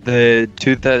the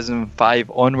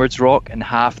 2005 onwards Rock and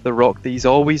half the Rock that he's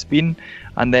always been.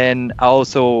 And then I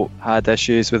also had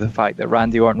issues with the fact that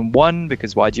Randy Orton won,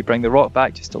 because why'd you bring The Rock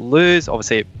back just to lose?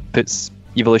 Obviously it puts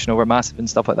Evolution over massive and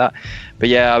stuff like that. But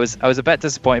yeah, I was a bit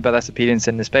disappointed by this appearance,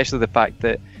 and especially the fact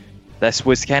that this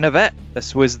was kind of it.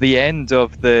 This was the end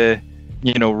of the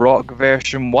Rock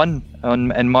version 1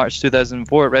 in March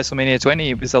 2004 at WrestleMania 20.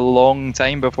 It was a long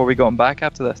time before we got him back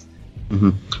after this.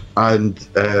 And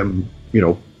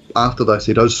after this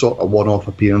he does sort of one-off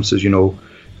appearances.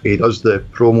 He does the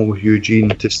promo with Eugene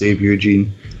to save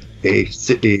Eugene.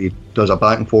 He does a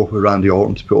back and forth with Randy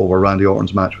Orton to put over Randy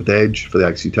Orton's match with Edge for the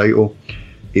IC title.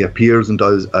 He appears and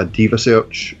does a Diva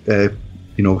Search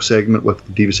segment with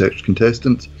the Diva Search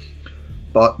contestants.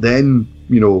 But then,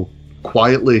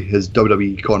 quietly his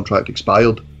WWE contract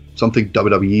expired, something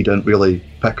WWE didn't really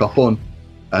pick up on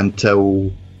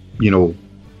until,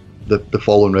 the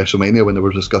following WrestleMania when they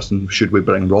were discussing, should we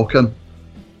bring Rock in?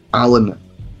 Alan,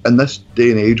 in this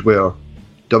day and age where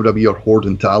WWE are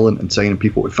hoarding talent and signing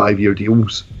people with 5-year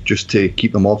deals just to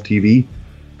keep them off TV,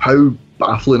 how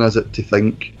baffling is it to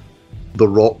think The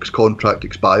Rock's contract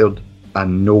expired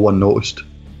and no one noticed?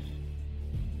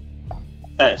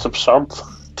 It's absurd,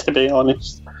 to be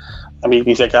honest. I mean,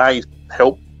 he's a guy who's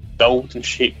helped build and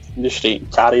shape the industry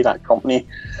and carry that company,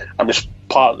 and was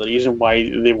part of the reason why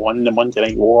they won the Monday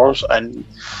Night Wars. And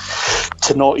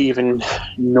to not even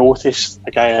notice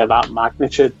a guy of that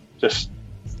magnitude just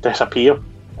disappear,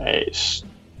 it's,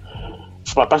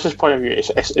 from a business point of view,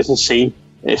 it's insane.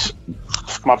 It's,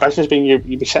 from a business being, you'd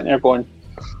be sitting there going,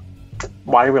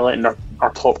 why are we letting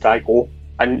our top guy go?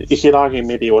 And you could argue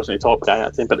maybe he wasn't the top guy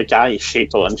at the time, but the guy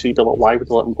shaped all industry, but why would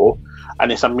they let him go?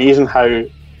 And it's amazing how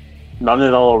none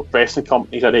of the other wrestling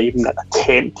companies are even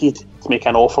attempted to make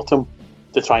an offer to him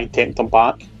to try and tempt him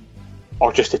back,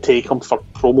 or just to take him for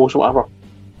promos or whatever.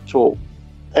 So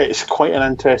it's quite an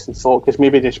interesting thought, because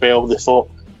maybe as well they thought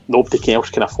nobody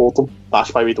else can afford them.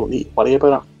 That's why we don't need to worry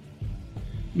about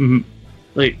it.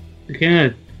 They kind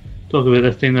of talk about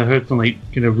this thing. I heard some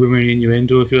kind of rumour and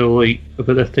innuendo, if you will,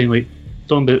 about this thing,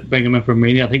 talking about bringing him in for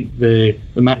Mania. I think the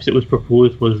match that was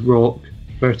proposed was Rock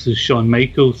versus Shawn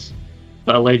Michaels,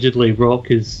 but allegedly Rock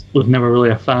was never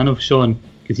really a fan of Shawn,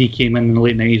 because he came in the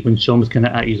late 90s when Shawn was kind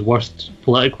of at his worst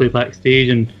politically backstage,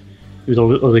 and he was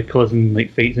always causing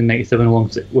fights in 97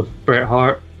 along with Bret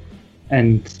Hart.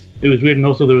 And it was weird. And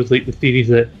also there was the theories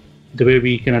that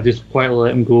WWE kind of just quietly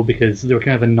let him go because they were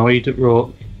kind of annoyed at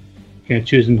Rock kind of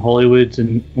choosing Hollywood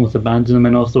and almost abandoning him,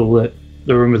 and also that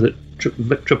the rumours that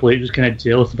Triple H was kind of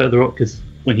jealous about The Rock because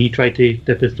when he tried to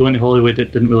dip his toe into Hollywood,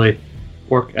 it didn't really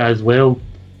work as well.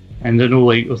 And I know,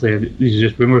 like, obviously, these are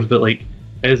just rumours, but like,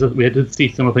 we did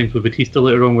see some of the things with Batista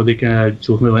later on where they kind of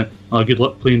jokingly went, "Oh, good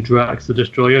luck playing Drax the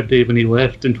Destroyer, Dave," when he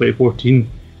left in 2014.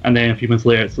 And then a few months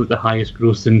later, it's like the highest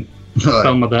grossing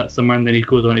film of that summer, and then he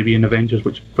goes on to be in Avengers,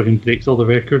 which friggin' breaks all the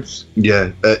records.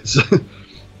 Yeah,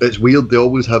 it's weird. They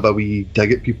always have a wee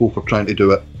dig at people for trying to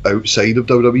do it outside of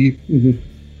WWE,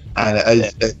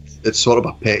 and it's sort of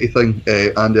a petty thing.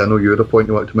 Andy, I know you had a point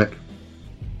you wanted to make.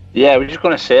 Yeah, I was just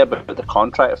going to say about the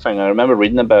contract thing. I remember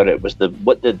reading about it. Was the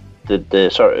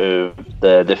sort of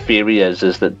the theory is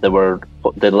that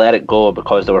they let it go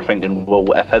because they were thinking,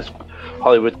 well, if his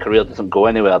Hollywood career doesn't go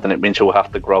anywhere, then it means he'll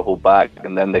have to grovel back,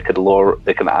 and then they can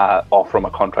offer him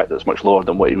a contract that's much lower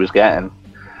than what he was getting.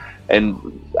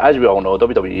 And as we all know,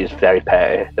 WWE is very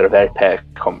petty. They're a very petty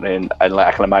company, and like,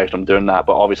 I can imagine them doing that.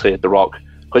 But obviously, The Rock,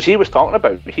 because he was talking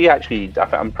about,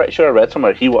 I'm pretty sure I read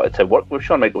somewhere he wanted to work with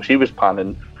Shawn Michaels. He was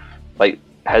planning like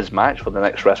his match for the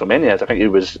next WrestleMania. I think he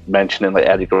was mentioning like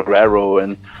Eddie Guerrero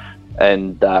and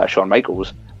Shawn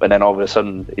Michaels. But then all of a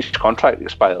sudden his contract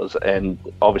expires, and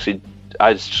obviously,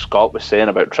 as Scott was saying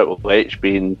about Triple H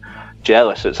being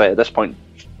jealous, it's like at this point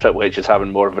Triple H is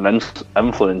having more of an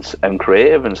influence in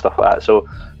creative and stuff like that. So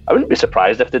I wouldn't be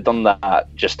surprised if they'd done that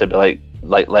just to be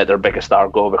like let their biggest star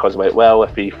go, because like, well,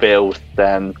 if he fails,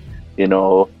 then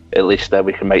at least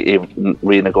we can might even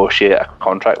renegotiate a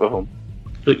contract with him.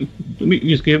 But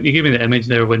you gave me the image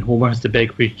there when Homer has to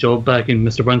beg for his job back, and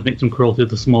Mr. Burns makes him crawl through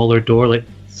the smaller door, like,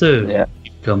 so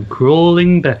you come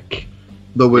crawling back.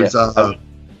 There was sorry,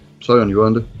 on you,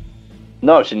 Andy.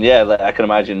 No, I can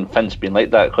imagine Vince being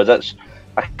like that, because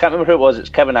I can't remember who it was. It's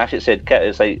Kevin Nash that said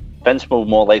it's like Vince will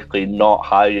more likely not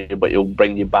hire you, but he'll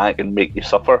bring you back and make you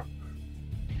suffer.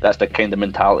 That's the kind of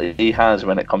mentality he has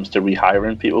when it comes to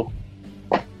rehiring people.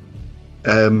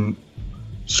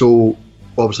 So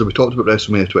obviously we talked about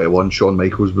WrestleMania 21. Shawn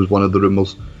Michaels was one of the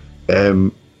rumours.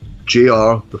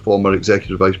 JR, the former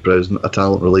executive vice president of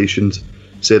talent relations,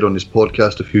 said on his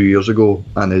podcast a few years ago,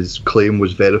 and his claim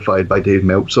was verified by Dave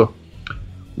Meltzer,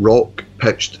 Rock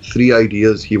pitched 3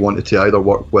 ideas he wanted to either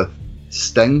work with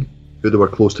Sting, who they were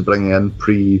close to bringing in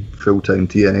pre-full-time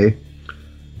TNA,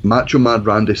 Macho Man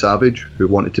Randy Savage, who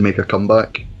wanted to make a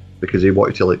comeback because he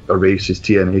wanted to like erase his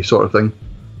TNA sort of thing,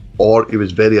 or he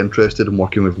was very interested in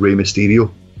working with Rey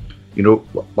Mysterio.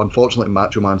 Unfortunately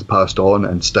Macho Man's passed on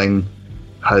and Sting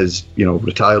has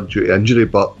retired due to injury,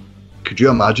 but could you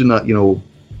imagine that,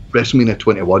 WrestleMania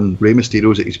 21, Rey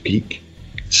Mysterio's at his peak,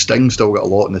 Sting still got a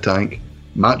lot in the tank,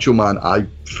 Macho Man, I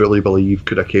fully believe,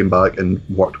 could have came back and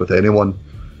worked with anyone.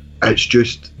 It's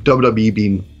just WWE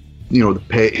being, the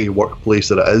petty workplace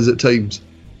that it is at times,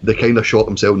 they kind of shot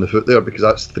themselves in the foot there, because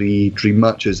that's 3 dream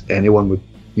matches anyone would,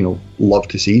 love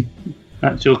to see.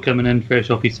 Macho coming in fresh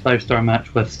off his 5-star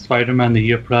match with Spider-Man the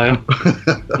year prior.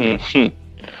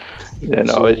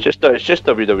 It's just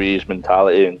WWE's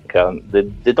mentality, and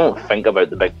they don't think about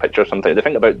the big picture sometimes. They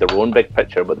think about their own big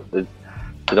picture, but they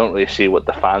don't really see what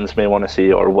the fans may want to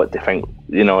see or what they think.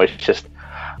 It's just,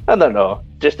 I don't know,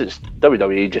 it's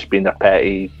WWE just being their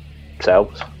petty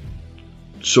selves.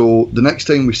 So the next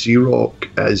time we see Rock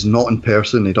is not in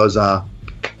person. He does a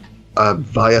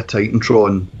via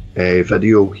Titantron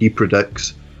video. He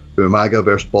predicts Umaga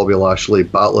versus Bobby Lashley,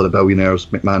 Battle of the Billionaires,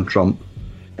 McMahon Trump.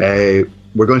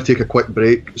 We're going to take a quick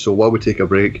break, so while we take a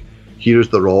break, here's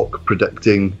The Rock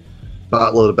predicting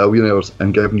Battle of the Billionaires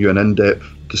and giving you an in-depth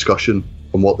discussion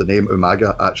on what the name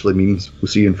Umaga actually means. We'll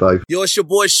see you in 5. Yo, it's your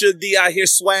boy Suge D out here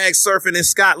swag surfing in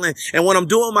Scotland, and when I'm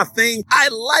doing my thing, I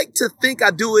like to think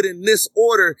I do it in this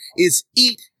order. It's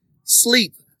eat,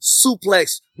 sleep,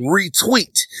 suplex,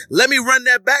 retweet. Let me run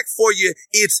that back for you.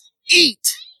 It's eat,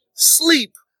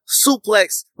 sleep,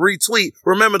 suplex, retweet.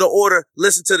 Remember the order.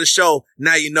 Listen to the show.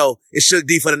 Now you know. It's Suge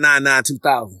D for the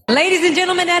 99-2000. Ladies and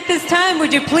gentlemen, at this time,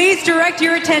 would you please direct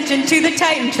your attention to the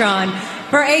Titantron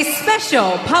for a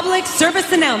special public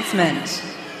service announcement.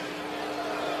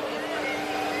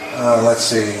 Let's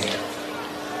see.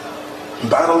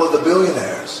 Battle of the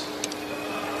Billionaires.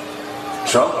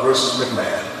 Trump versus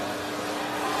McMahon.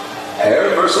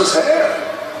 Hair versus hair.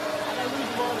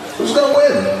 Who's going to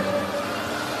win?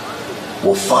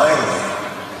 Well, finally,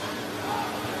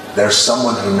 there's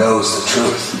someone who knows the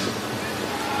truth.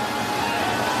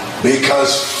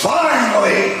 Because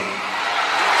finally,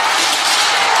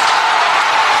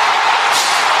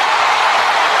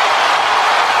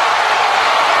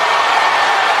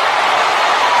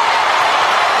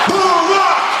 The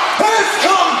Rock has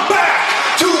come back!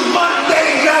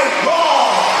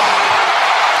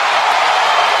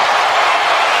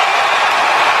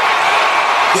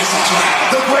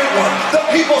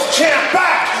 People's Champ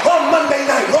back on Monday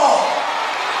Night Raw.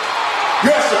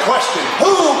 You ask the question,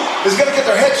 who is going to get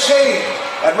their head shaved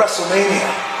at WrestleMania?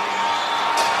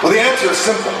 Well, the answer is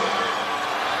simple.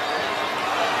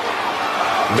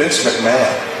 Vince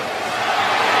McMahon.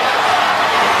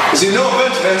 As you know,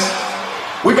 Vince,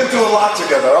 we've been through a lot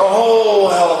together, a whole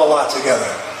hell of a lot together.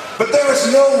 But there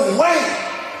is no way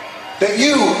that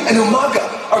you and Umaga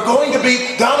are going to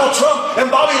beat Donald Trump and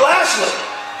Bobby Lashley.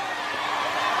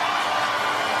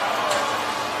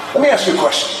 Let me ask you a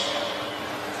question.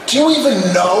 Do you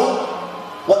even know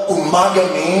what Umaga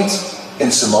means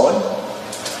in Samoan?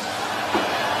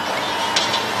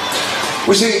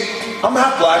 We see, I'm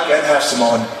half black and half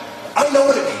Samoan. I know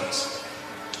what it means.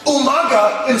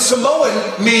 Umaga in Samoan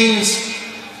means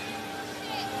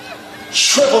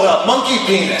shriveled up monkey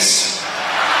penis.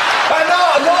 I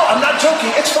know, I'm not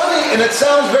joking. It's funny and it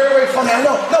sounds very, very funny. I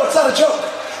know. No, it's not a joke.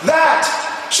 That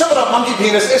shriveled up monkey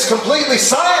penis is completely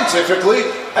scientifically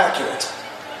accurate.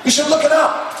 You should look it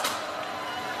up.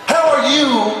 How are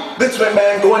you, Vince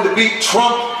McMahon, going to beat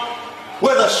Trump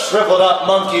with a shriveled up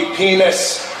monkey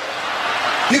penis?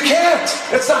 You can't.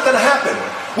 It's not going to happen.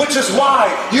 Which is why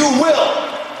you will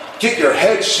get your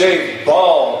head shaved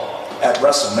bald at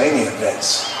WrestleMania,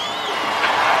 Vince.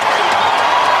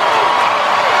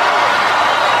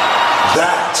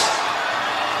 That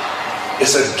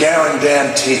is a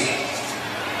guarantee.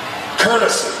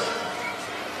 Courtesy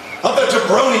of the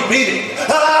jabroni beating,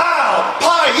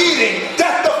 pie eating,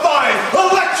 death-defying,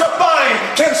 electrifying,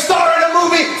 can star in a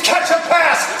movie, catch a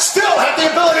pass, still have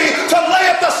the ability to lay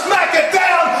it to smack it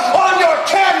down on your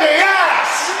candy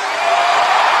ass.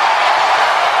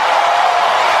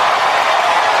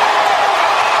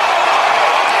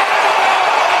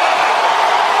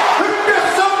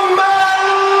 It's a man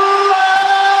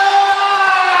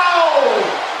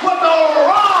with the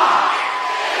Rock.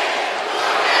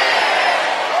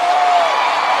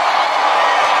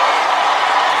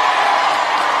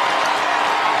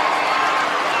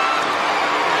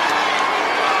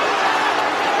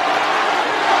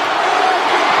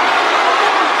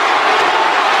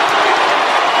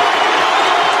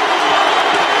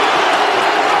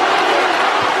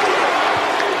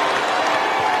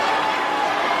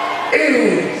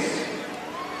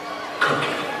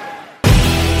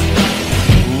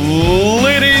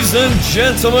 Ladies and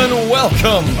gentlemen,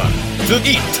 welcome to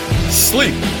Eat,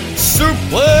 Sleep,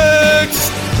 Suplex,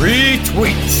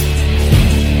 Retweet.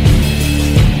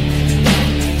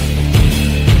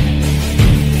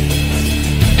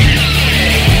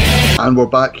 And we're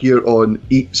back here on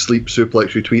Eat, Sleep,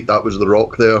 Suplex, Retweet. That was The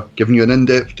Rock there, giving you an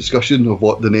in-depth discussion of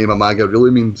what the name Umaga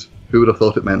really means. Who would have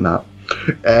thought it meant that?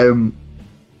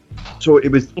 So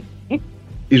it was...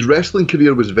 His wrestling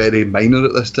career was very minor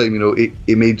at this time. You know,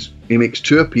 he makes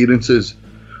 2 appearances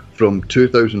from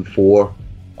 2004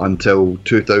 until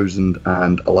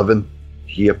 2011.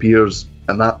 He appears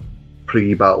in that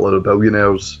pre-Battle of the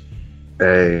Billionaires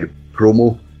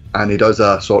promo, and he does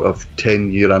a sort of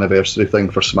 10-year anniversary thing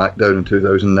for SmackDown in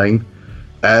 2009.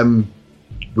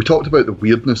 We talked about the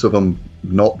weirdness of him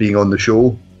not being on the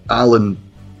show. Alan,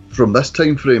 from this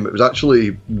time frame, it was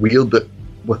actually weird that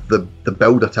with the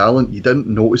build of talent, you didn't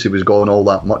notice he was gone all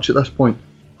that much at this point.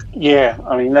 Yeah,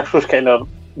 I mean, this was kind of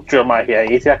during my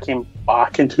hiatus. I came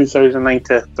back in 2009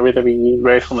 to WWE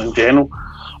wrestling in general,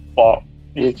 but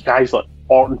you guys like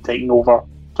Orton taking over,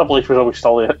 Triple H was always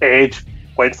still there. Edge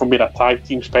went from being a tag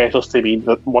team specialist to being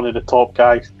one of the top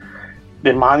guys.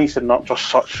 They managed to nurture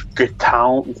such good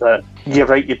talent that you're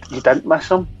right, you didn't miss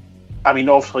him. I mean,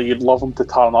 obviously you'd love him to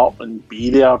turn up and be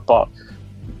there, but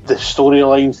the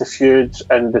storylines, the feuds,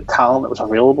 and the talent that was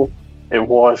available, it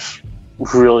was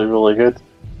really, really good.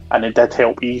 And it did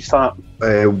help ease that.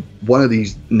 One of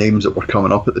these names that were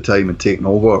coming up at the time and taking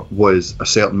over was a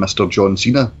certain Mr. John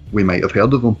Cena. We might have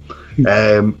heard of him.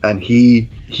 And he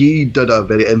did a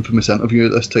very infamous interview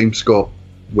at this time, Scott,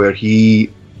 where he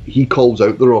calls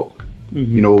out The Rock.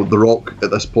 Mm-hmm. You know, The Rock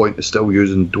at this point is still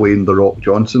using Dwayne The Rock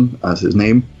Johnson as his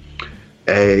name.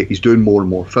 He's doing more and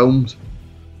more films.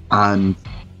 And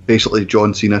basically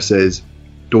John Cena says,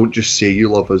 don't just say you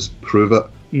love us, prove it.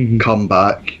 Mm-hmm. Come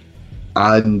back.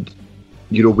 And,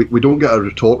 you know, we don't get a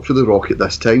retort for The Rock at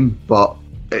this time, but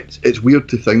it's weird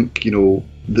to think, you know,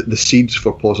 the seeds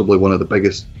for possibly one of the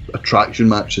biggest attraction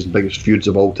matches, biggest feuds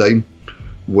of all time,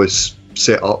 was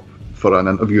set up for an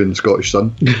interview in the Scottish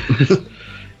Sun.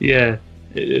 Yeah,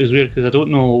 it was weird because I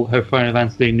don't know how far in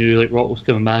advance they knew like Rock was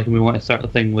coming back and we want to start the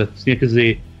thing with Cena, because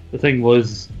the thing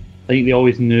was, I think they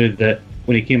always knew that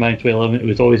when he came back in 2011 it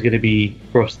was always going to be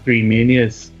first 3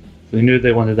 Manias. They knew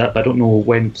they wanted that, but I don't know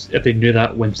if they knew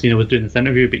that when Cena was doing this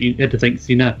interview. But you had to think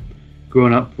Cena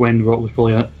growing up when Rock was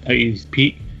probably at his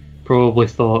peak, probably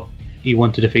thought he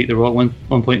wanted to fight The Rock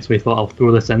one point, so he thought, I'll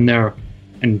throw this in there.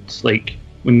 And like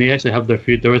when they actually have their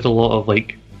feud, there is a lot of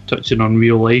like touching on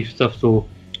real life stuff. So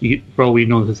for all we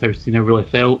know, this is how Cena really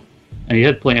felt, and he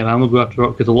had plenty of ammo go after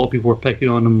Rock because a lot of people were picking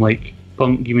on him. Like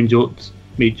Punk even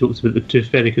made jokes about the Tooth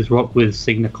Fairy because Rock was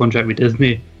signing a contract with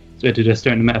Disney, so he had to do a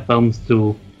certain amount of films.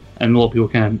 So, and a lot of people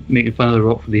kind of making fun of The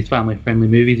Rock for these family-friendly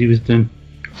movies he was doing.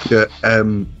 Yeah,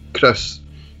 Chris,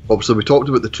 obviously we talked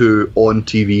about the two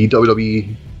on-TV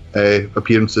WWE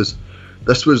appearances.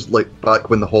 This was like back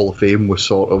when the Hall of Fame was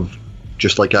sort of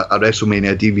just like a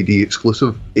WrestleMania DVD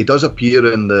exclusive. He does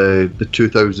appear in the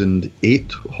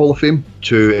 2008 Hall of Fame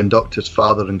to induct his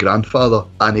father and grandfather,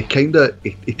 and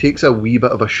he takes a wee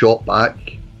bit of a shot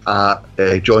back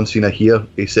at John Cena here.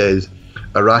 He says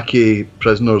Iraqi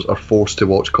prisoners are forced to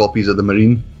watch copies of The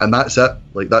Marine, and that's it.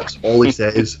 Like, that's all he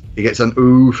says. He gets an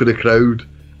ooh for the crowd,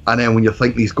 and then when you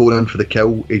think he's going in for the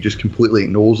kill, he just completely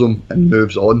ignores him and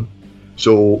moves on.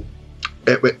 So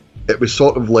it was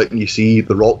sort of letting you see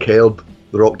The Rock heard,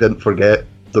 The Rock didn't forget,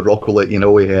 The Rock will let you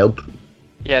know he heard.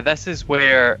 Yeah, this is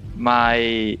where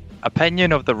my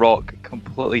opinion of The Rock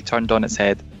completely turned on its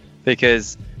head,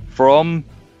 because from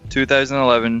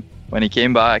 2011, when he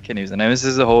came back and he was announced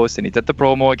as the host and he did the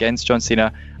promo against John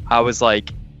Cena, I was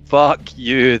like, fuck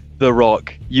you, The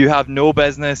Rock. You have no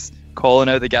business calling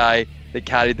out the guy that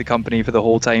carried the company for the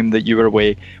whole time that you were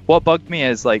away. What bugged me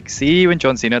is, like, see when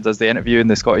John Cena does the interview in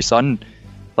the Scottish Sun,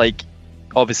 like,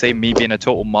 obviously me being a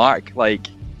total mark, like,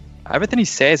 everything he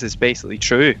says is basically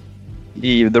true.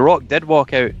 The Rock did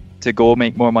walk out to go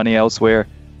make more money elsewhere,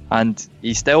 and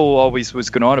he still always was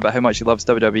going on about how much he loves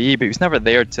WWE, but he was never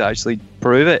there to actually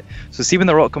prove it. So see when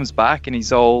The Rock comes back and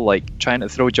he's all like trying to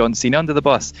throw John Cena under the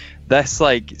bus, this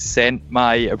like sent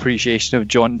my appreciation of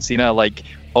John Cena like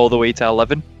all the way to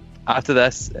 11 after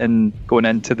this. And going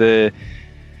into the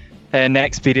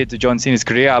next period of John Cena's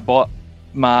career, I bought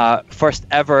my first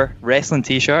ever wrestling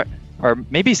t-shirt, or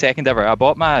maybe second ever. I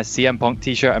bought my CM Punk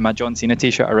t-shirt and my John Cena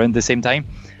t-shirt around the same time,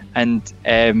 and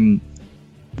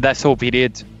this whole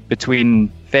period between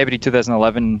February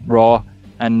 2011 Raw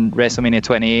and WrestleMania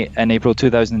 28 in April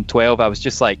 2012, I was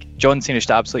just like, John Cena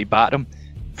should absolutely bat him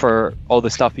for all the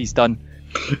stuff he's done.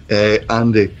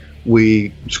 Andy,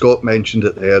 Scott mentioned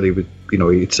it there.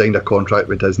 He'd signed a contract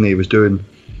with Disney. He was doing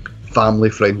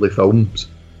family-friendly films.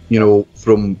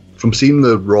 From seeing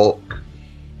The Rock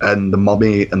and The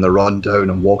Mummy and The Rundown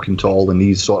and Walking Tall and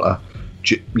these sort of,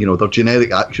 they're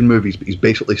generic action movies, but he's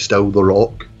basically still The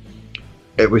Rock.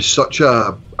 It was such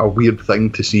a weird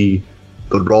thing to see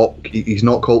The Rock. He's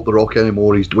not called The Rock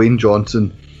anymore. He's Dwayne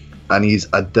Johnson, and he's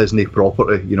a Disney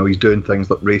property. He's doing things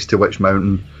like Race to Witch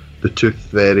Mountain, The Tooth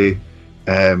Fairy,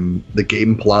 The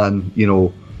Game Plan,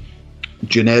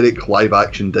 generic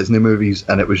live-action Disney movies.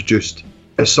 And it was just,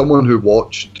 as someone who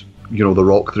watched, The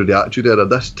Rock through the Attitude Era,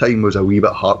 this time was a wee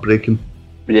bit heartbreaking.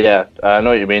 Yeah, I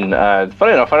know what you mean.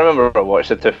 Funny enough, I remember I watched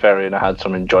The Tooth Fairy and I had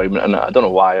some enjoyment in it. I don't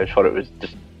know why. I thought it was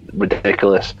just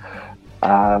ridiculous.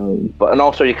 And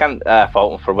also you can't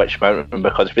fault him for Witch Mountain,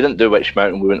 because if he didn't do Witch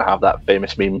Mountain, we wouldn't have that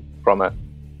famous meme from it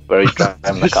where he's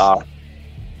driving the car.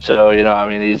 So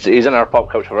he's in our pop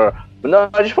culture forever. But no,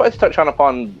 I just wanted to touch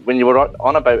upon when you were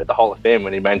on about the Hall of Fame,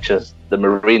 when he mentions the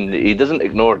Marine, he doesn't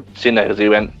ignore Cena, because he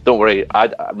went, don't worry,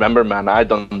 I remember, man, I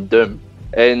done Doom.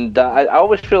 And I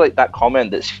always feel like that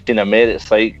comment that Cena made,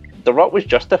 it's like The Rock was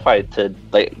justified to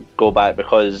go back,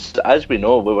 because as we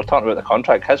know, we were talking about the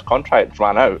contract, his contract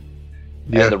ran out.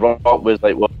 Yeah. And The Rock was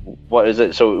like, well, what is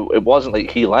it? So it wasn't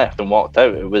like he left and walked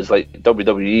out, it was like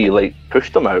WWE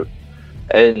pushed him out.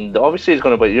 And obviously he's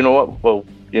going to be, you know what, well,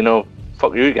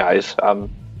 fuck you guys,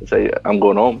 I'm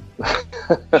going home.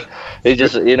 He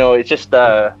just, it's just,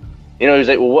 he's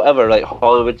like, well, whatever, like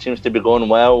Hollywood seems to be going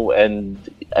well, and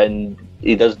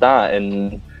he does that,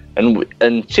 and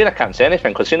Cena can't say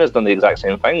anything, because Cena's done the exact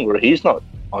same thing, where he's not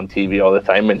on TV all the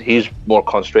time, and he's more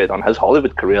concentrated on his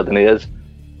Hollywood career than he is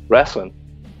wrestling.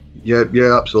 Yeah,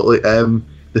 absolutely.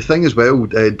 The thing as well,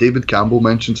 David Campbell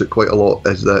mentions it quite a lot,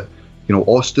 is that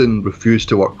Austin refused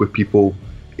to work with people.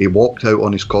 He walked out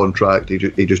on his contract.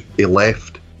 He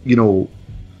left.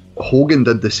 Hogan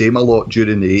did the same a lot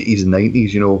during the 80s and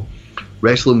 90s.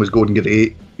 Wrestling was going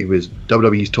great. He was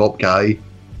WWE's top guy.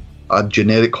 A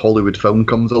generic Hollywood film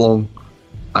comes along,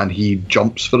 and he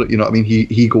jumps for it. You know what I mean?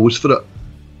 He goes for it.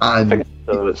 And I think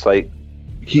so. It's like,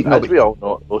 as we all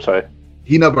know. Oh, sorry.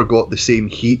 He never got the same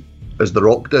heat as The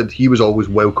Rock did. He was always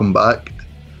welcomed back.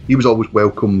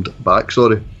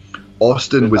 Sorry.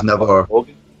 Austin was never.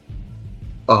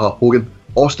 Hogan.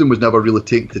 Austin was never really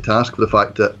taken to task for the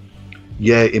fact that,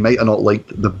 yeah, he might have not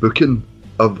liked the booking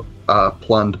of a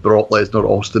planned Brock Lesnar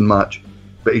Austin match,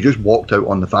 but he just walked out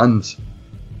on the fans.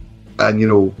 And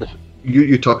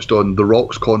you touched on The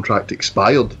Rock's contract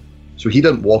expired, so he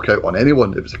didn't walk out on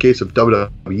anyone. It was a case of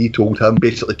WWE told him,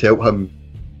 basically tell him,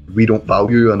 we don't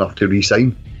value you enough to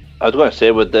re-sign. I was going to say,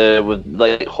 with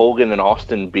like Hogan and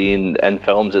Austin being in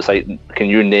films, it's like, can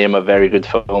you name a very good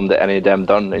film that any of them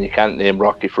done? And you can't name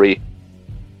Rocky 3.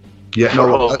 Yeah,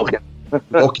 no,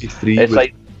 Rocky 3. It's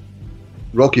like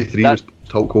Rocky 3 was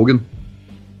Hulk Hogan.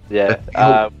 Yeah.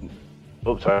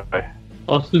 Sorry.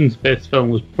 Austin's best film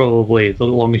was probably The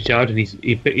Longest Yard, and he's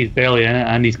barely in it,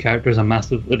 and his character's a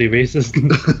massively racist.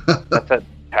 That's a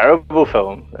terrible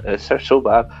film. It's so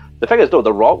bad. The thing is, though,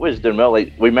 The Rock was doing well.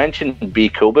 Like, we mentioned Be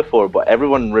Cool before, but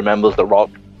everyone remembers The Rock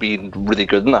being really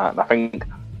good in that. And I think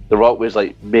The Rock was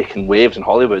like making waves in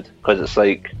Hollywood, because it's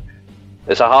like,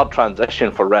 it's a hard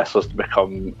transition for wrestlers to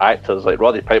become actors. Like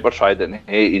Roddy Piper tried it in the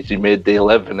 80s, he made They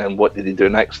Live, and then what did he do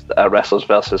next? Wrestlers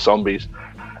vs. Zombies.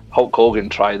 Hulk Hogan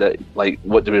tried it, like,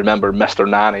 what do we remember? Mr.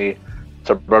 Nanny,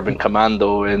 Suburban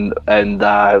Commando, and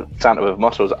Santa with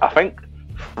Muscles. I think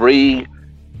 3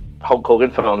 Hulk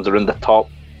Hogan films are in the top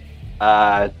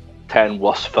 10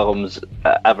 worst films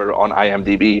ever on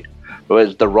IMDb,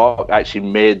 whereas The Rock actually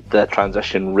made the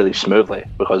transition really smoothly,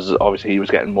 because obviously he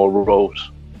was getting more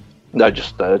roles. No,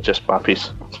 just my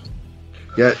piece.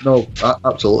 Yeah, no,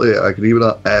 absolutely, I agree with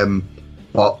that.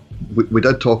 But we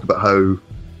did talk about how,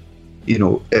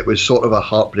 it was sort of a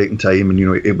heartbreaking time, and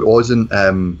it wasn't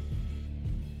getting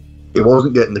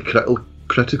the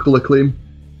critical acclaim,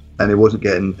 and it wasn't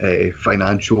getting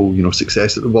financial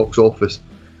success at the box office.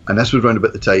 And this was around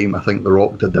about the time I think The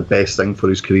Rock did the best thing for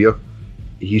his career.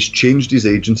 He's changed his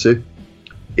agency.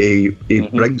 He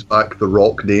brings back the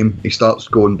Rock name. He starts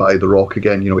going by The Rock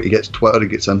again. He gets Twitter, he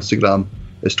gets Instagram.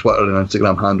 His Twitter and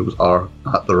Instagram handles are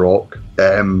 @The Rock.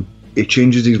 He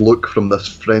changes his look from this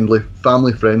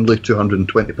family-friendly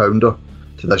 220-pounder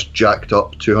to this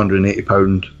jacked-up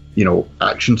 280-pound,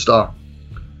 action star.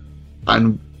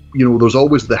 And there's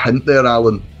always the hint there,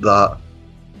 Alan, that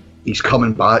he's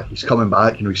coming back. He's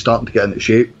starting to get into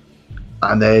shape.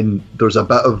 And then there's a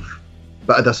bit of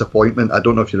disappointment. I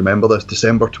don't know if you remember this.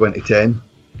 December 2010,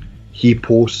 he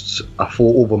posts a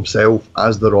photo of himself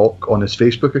as The Rock on his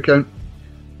Facebook account,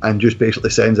 and just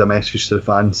basically sends a message to the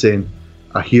fans saying,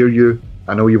 I hear you,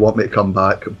 I know you want me to come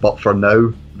back, but for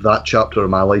now, that chapter of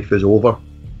my life is over.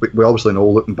 We obviously know,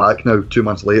 looking back now, 2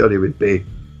 months later, he would be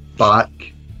back,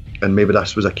 and maybe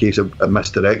this was a case of a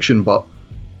misdirection, but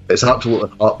it's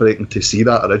absolutely heartbreaking to see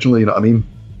that originally, you know what I mean?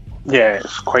 Yeah,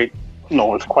 it's quite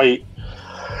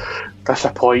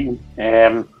disappointing.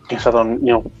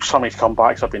 Considering, some of his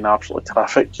comebacks have been absolutely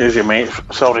terrific, as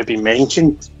it's already been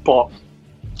mentioned, but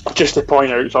just to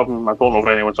point out something, I don't know if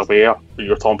anyone's aware, that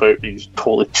you're talking about, he's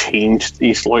totally changed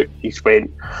his look. He's went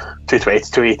 220,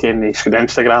 280 in his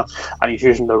Instagram, and he's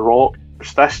using The Rock.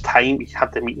 It's this time he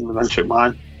had the meeting with Vince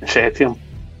McMahon and said to him,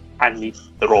 I need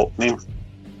The Rock name.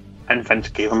 And Vince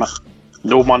gave him it.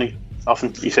 No money,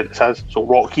 nothing. He said it says. So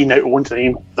Rocky now owns the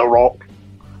name The Rock.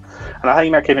 And I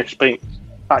think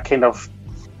that kind of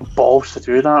balls to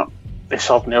do that. It's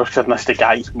something else, because this the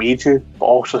guy's made you, but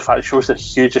also the fact it shows the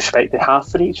huge respect they have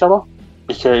for each other,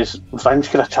 because Vince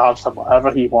could have charged him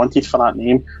whatever he wanted for that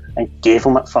name and gave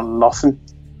him it for nothing,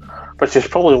 which is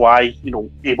probably why he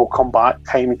will come back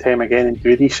time and time again and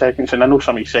do these segments. And I know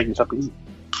some of these segments have been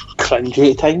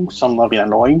cringy at times, some have been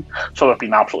annoying, some have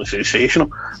been absolutely sensational,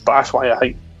 but that's why I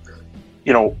think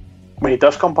when he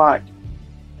does come back,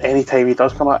 anytime he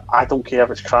does come back, I don't care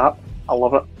if it's crap, I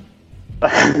love it.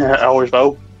 I always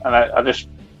will. And I just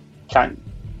can't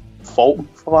fault him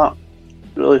for that,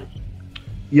 really.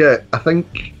 Yeah, I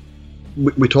think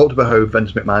we talked about how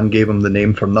Vince McMahon gave him the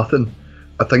name for nothing.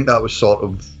 I think that was sort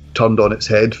of turned on its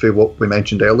head for what we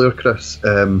mentioned earlier, Chris.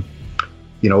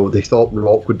 They thought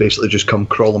Rock would basically just come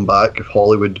crawling back if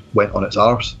Hollywood went on its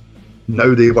arse.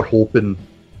 Now they were hoping,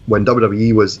 when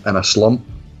WWE was in a slump,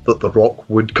 that The Rock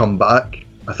would come back.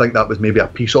 I think that was maybe a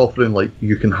peace offering, like,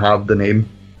 you can have the name.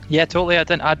 Yeah, totally. I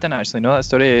didn't actually know that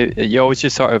story. You always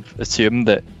just sort of assume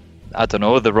that, I don't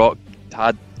know, The Rock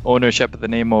had ownership of the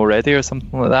name already or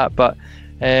something like that. But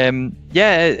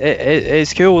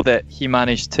it's cool that he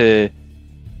managed to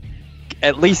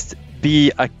at least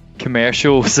be a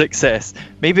commercial success.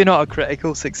 Maybe not a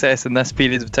critical success in this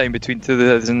period of time between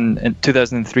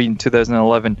 2003 and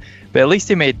 2011, but at least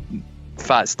he made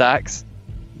fat stacks.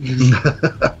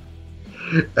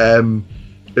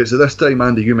 It's at this time,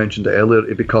 Andy, you mentioned it earlier,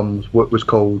 it becomes what was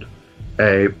called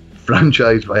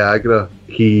franchise Viagra.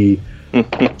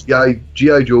 G.I.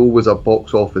 Joe was a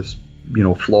box office,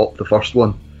 flop, the first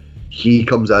one. He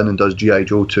comes in and does G.I.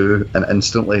 Joe 2, and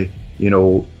instantly,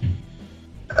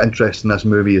 interest in this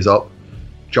movie is up.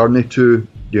 Journey 2,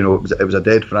 it was a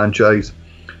dead franchise.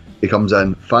 He comes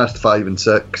in, Fast 5 and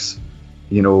 6,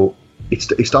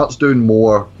 he starts doing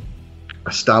more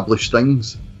established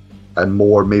things and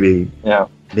more maybe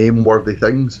name-worthy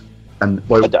things. And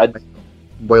while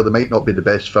they might not be the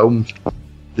best films,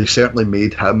 they certainly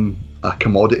made him a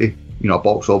commodity, a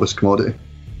box office commodity.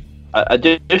 I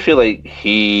do feel like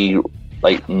he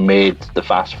made the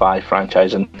Fast 5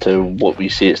 franchise into what we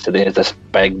see it today as this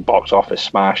big box office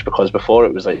smash, because before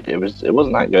it wasn't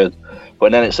that good.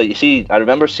 But then it's like, you see, I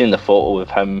remember seeing the photo of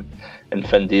him and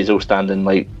Vin Diesel standing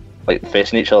like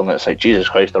facing each other, and it's like, Jesus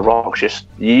Christ, The Rock's just,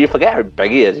 you forget how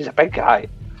big he is. He's a big guy.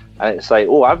 And it's like,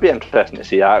 I'd be interested to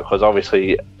see that, because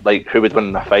obviously, who would win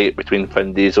in a fight between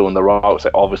Vin Diesel and The Rock? It's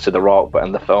obviously The Rock, but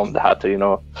in the film they had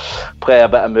to, play a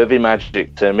bit of movie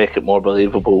magic to make it more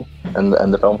believable in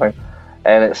the film thing.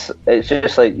 And it's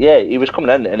just like, he was coming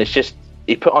in, and it's just,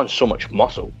 he put on so much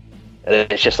muscle. And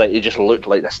it's just like, he just looked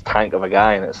like this tank of a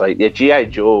guy, and it's like, G.I.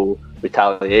 Joe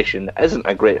Retaliation isn't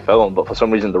a great film, but for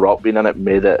some reason The Rock being in it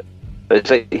made it.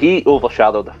 It's like, he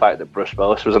overshadowed the fact that Bruce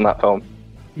Willis was in that film.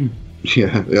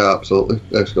 Yeah, absolutely.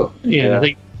 Let's go. Yeah, I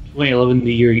think 2011,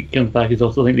 the year he comes back, is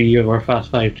also, I think, the year where Fast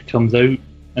 5 comes out,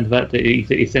 and the fact that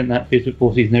he sent that Facebook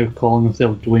post, he's now calling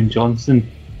himself Dwayne Johnson.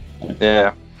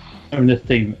 Yeah. Around this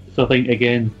time. So I think,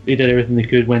 again, they did everything they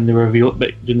could when they were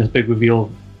doing this big reveal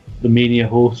of the Mania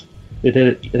host. I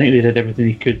think they did everything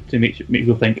they could to make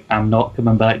people think, I'm not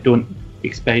coming back, don't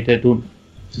expect it, don't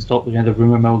stop the kind of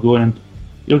rumour mill going. And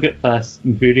you'll get Fast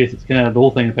and Furious, it's kind of, the whole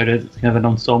thing about it is it's kind of an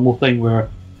ensemble thing where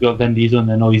you got Vin Diesel and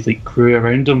then all these crew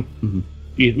around him. Mm-hmm.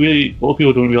 A lot of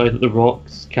people don't realise that The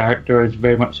Rock's character is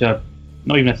very much not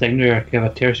even a secondary, kind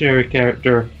of a tertiary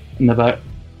character in the back.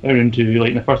 Into,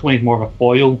 in the first one he's more of a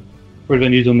foil for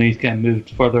Vin Diesel, and he's kind of moved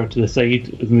further to the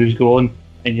side as the movies go on,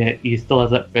 and yet he still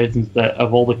has that presence that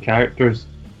of all the characters,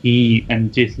 he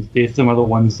and Jason Statham are the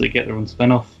ones that get their own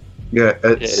spin-off. Yeah,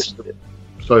 it's...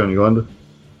 Sorry, on you, Andy.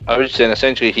 I was just saying,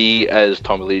 essentially he is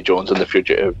Tommy Lee Jones in The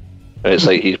Fugitive, and it's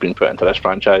like he's been put into this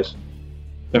franchise.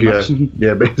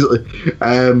 Yeah, basically.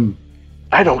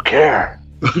 I don't care.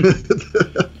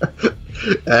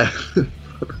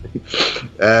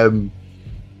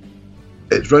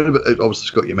 It's round about, obviously,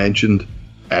 Scott, you mentioned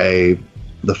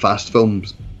the Fast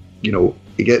films.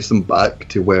 He gets them back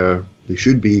to where they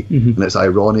should be, and it's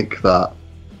ironic that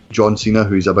John Cena,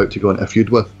 who he's about to go into a feud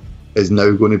with, is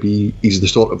now going to be, he's the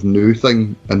sort of new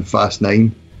thing in Fast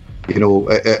 9.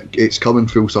 It's coming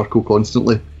full circle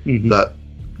constantly, that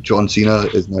John Cena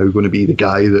is now going to be the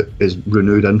guy that is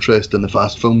renewed interest in the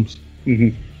Fast films.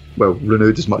 Well,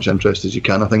 renewed as much interest as you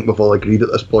can. I think we've all agreed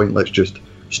at this point, let's just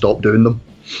stop doing them.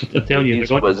 I'm telling you,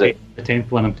 they're going to take the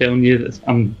 10th one. I'm telling you,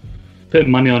 I'm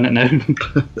putting money on it now.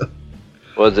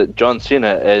 Was it John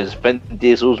Cena is Vin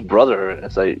Diesel's brother?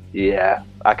 It's like, yeah,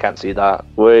 I can't see that.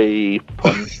 Way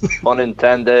pun, pun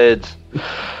intended.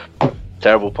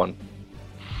 Terrible pun.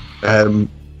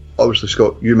 Obviously,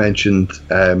 Scott, you mentioned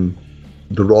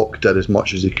The Rock did as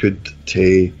much as he could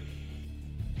to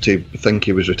think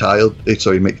he was retired.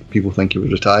 Sorry, make people think he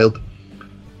was retired.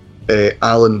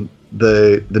 Alan,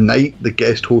 the night the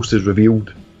guest host is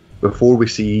revealed, before we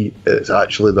see it's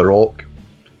actually The Rock,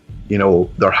 they're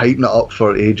hyping it up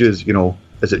for ages.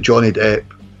 Is it Johnny Depp?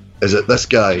 Is it this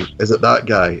guy? Is it that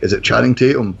guy? Is it Channing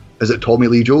Tatum? Is it Tommy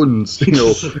Lee Jones?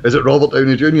 Is it Robert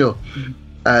Downey Jr.?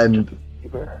 And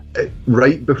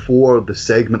right before the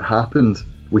segment happened,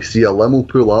 we see a limo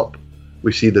pull up,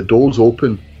 we see the doors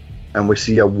open, and we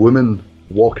see a woman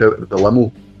walk out of the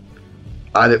limo.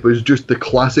 And it was just the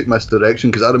classic misdirection,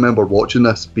 because I remember watching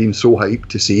this being so hyped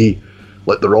to see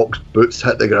The Rock's boots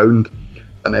hit the ground,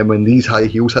 and then when these high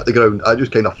heels hit the ground, I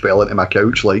just kind of fell into my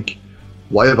couch like,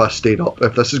 why have I stayed up?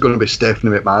 If this is going to be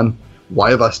Stephanie McMahon, why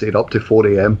have I stayed up to 4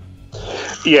 a.m?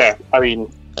 Yeah, I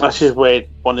mean, this is where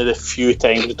one of the few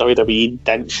times the WWE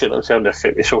didn't shoot themselves in the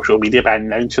foot with social media by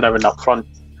announcing everything up front.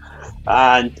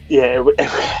 And yeah,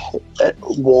 it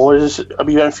was a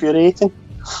wee bit infuriating.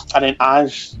 And then,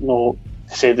 as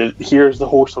said, that here's the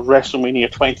host of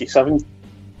WrestleMania 27,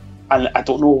 and I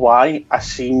don't know why. I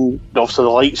seen obviously the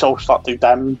lights all start to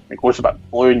dim. It goes a bit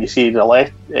blue, and you see the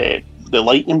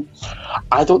lightning.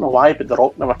 I don't know why, but The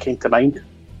Rock never came to mind,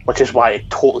 which is why it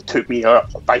totally took me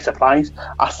by surprise.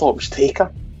 I thought it was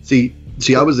Taker. See,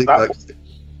 I was the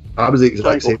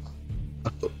exact same.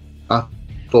 I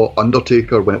thought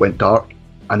Undertaker when it went dark,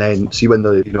 and then see when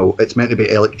it's meant to be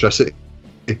electricity.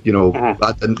 I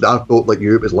thought like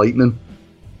you, it was lightning.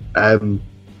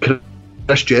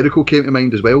 Chris Jericho came to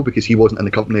mind as well, because he wasn't in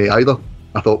the company either.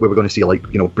 I thought we were going to see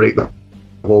break the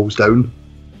walls down.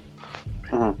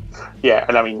 Yeah,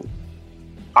 and I mean,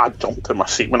 I jumped in my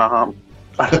seat when it happened.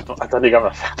 I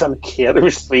didn't care. It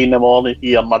was 3 in the morning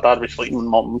here. My dad was sleeping,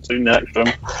 my mum was in the next room.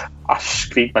 I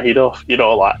screamed my head off.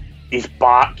 Like, he's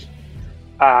back.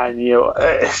 And,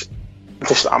 it's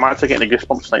just, I'm actually getting the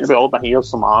goosebumps thinking about all my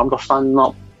hairs and my arms are standing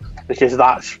up. Because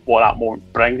that's what that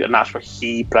moment brings, and that's what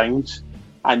he brings.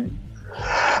 And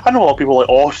I know a lot of people like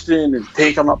Austin and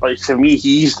Taker, but to me,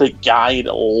 he's the guy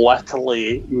that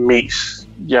literally makes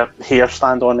your hair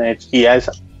stand on edge. He is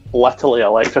literally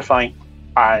electrifying.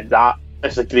 And that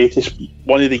is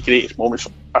one of the greatest moments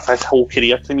of his whole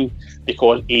career to me,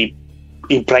 because he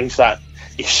brings that,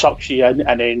 he sucks you in,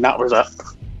 and then that was it.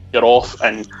 You're off,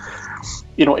 and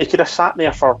he could have sat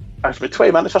there for about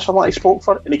 20 minutes or something like he spoke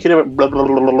for, and he could have went blah, blah,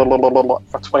 blah, blah, blah, blah, blah,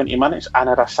 for 20 minutes, and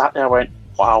I'd have sat there and went,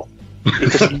 wow.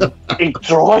 He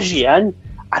draws you in,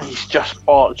 and he's just,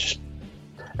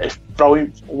 it's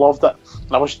brilliant. Loved it.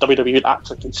 And I wish WWE would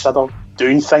actually consider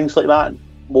doing things like that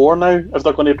more now, if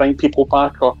they're going to bring people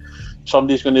back, or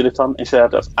somebody's going to return,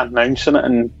 instead of announcing it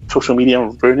in social media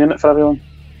and ruining it for everyone.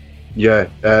 Yeah,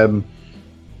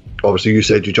 obviously you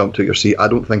said you jumped out your seat. I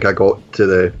don't think I got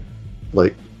to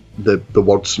the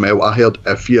word smell. I heard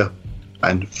 "if you"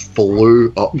 and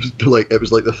flew up. It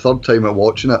was like the third time I'm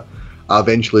watching it. I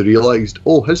eventually realised,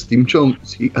 his theme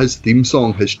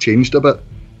song has changed a bit.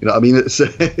 You know what I mean? It's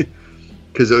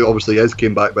because it obviously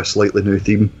came back with a slightly new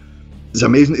theme. It's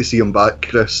amazing to see him back,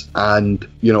 Chris. And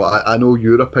I know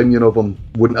your opinion of him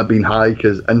wouldn't have been high,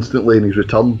 because instantly in his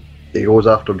return he goes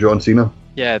after John Cena.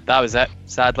 Yeah, that was it,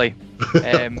 sadly.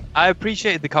 I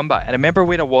appreciated the comeback. And I remember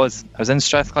where I was in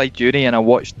Strathclyde Jury, and I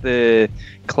watched the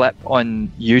clip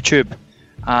on YouTube.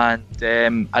 And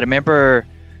I remember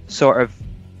sort of,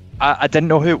 I didn't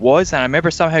know who it was, and I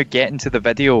remember somehow getting to the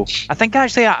video. I think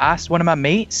actually I asked one of my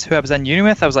mates who I was in uni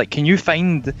with, I was like, can you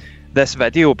find this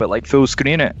video but full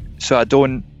screen it so I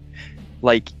don't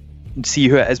see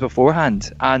who it is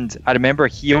beforehand? And I remember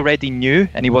he already knew,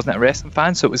 and he wasn't a wrestling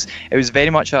fan, so it was very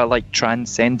much a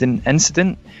transcendent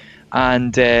incident.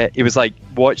 And he was like,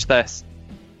 watch this,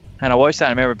 and I watched it, and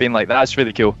I remember being like, that's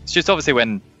really cool. It's just obviously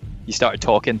when you started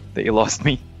talking that you lost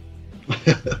me.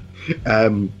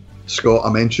 Scott, I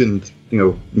mentioned,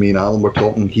 me and Alan were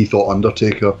talking, he thought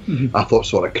Undertaker, I thought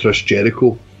sort of Chris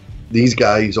Jericho. These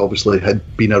guys obviously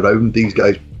had been around. These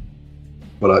guys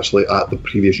were actually at the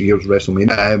previous year's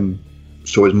WrestleMania.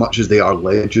 So as much as they are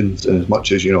legends, and as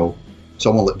much as,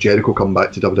 someone like Jericho coming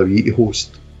back to WWE to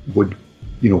host would,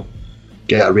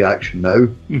 get a reaction now,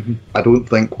 I don't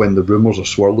think when the rumours are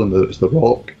swirling that it's The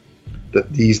Rock,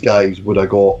 that these guys would have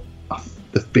got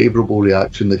the favourable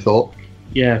reaction they thought.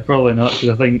 Yeah, probably not, because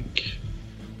I think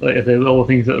all the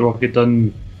things that The Rock had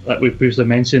done, that we've previously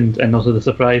mentioned, and also the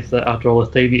surprise that after all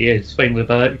this time he is finally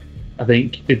back, I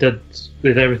think they did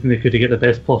everything they could to get the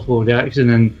best possible reaction.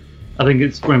 And I think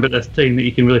it's around about this time that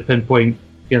you can really pinpoint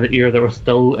the era that we're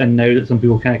still in now, that some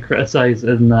people kind of criticise,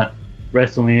 in that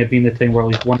WrestleMania being the time where at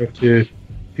least one or two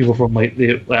people from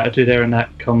the Attitude Era and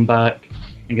that come back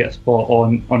and get a spot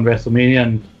on WrestleMania.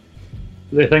 And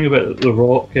the thing about The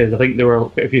Rock is, I think there were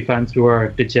quite a few fans who were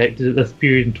dejected at this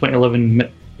period in 2011, a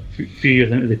few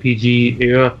years into the PG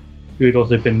era, who had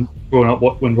also been growing up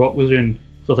when Rock was in.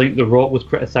 So I think The Rock was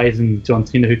criticising John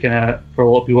Cena, who kind of, for a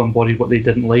lot of people, embodied what they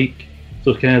didn't like.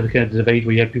 So it's kind of the kind of divide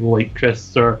where you had people like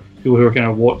Chris, or people who were kind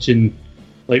of watching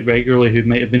regularly, who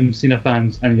might have been Cena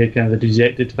fans, and you had kind of the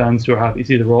dejected fans who were happy to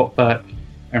see The Rock back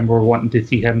and were wanting to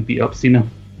see him beat up Cena.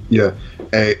 Yeah,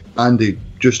 Andy,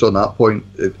 just on that point,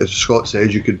 as Scott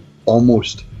says, you could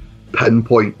almost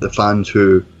pinpoint the fans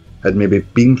who had maybe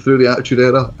been through the Attitude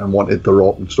Era and wanted The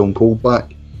Rock and Stone Cold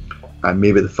back, and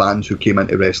maybe the fans who came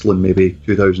into wrestling maybe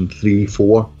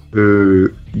 2003-04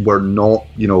 who were not,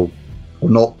 were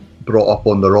not brought up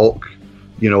on The Rock,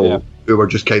 who were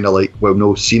just kind of like, well,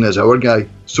 no, Cena's our guy.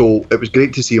 So it was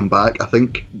great to see him back. I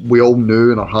think we all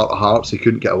knew in our heart of hearts he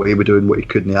couldn't get away with doing what he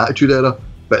could in the Attitude Era,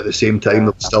 but at the same time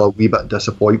there was still a wee bit of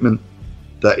disappointment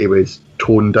that he was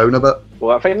toned down a bit.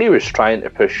 Well, I think he was trying to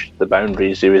push the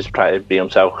boundaries. He was trying to be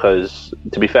himself, because,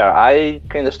 to be fair, I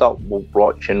kind of stopped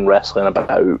watching wrestling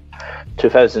about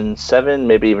 2007,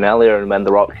 maybe even earlier, and when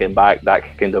The Rock came back,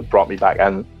 that kind of brought me back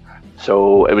in.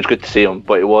 So it was good to see him,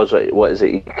 but it was,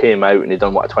 he came out and he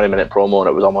done, a 20-minute promo, and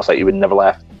it was almost like he would never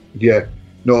left. Yeah,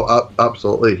 no,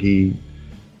 absolutely. He,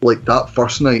 that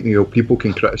first night, people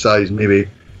can criticise maybe,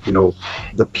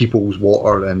 the People's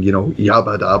Water and,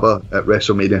 Yabba Dabba at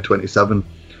WrestleMania 27.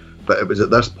 But it was at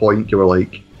this point you were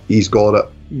like, he's got it.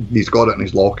 He's got it in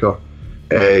his locker.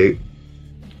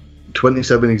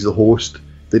 27, he's the host.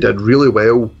 They did really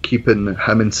well keeping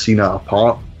him and Cena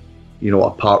apart.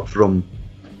 Apart from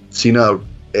Cena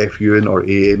FUing or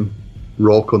AM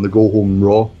Rock on the Go Home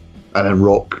Raw. and then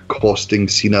Rock costing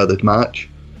Cena the match.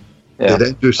 Yeah. They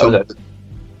then do something.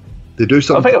 They do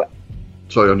something.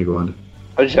 Sorry, on you go on.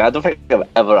 I don't think I've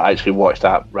ever actually watched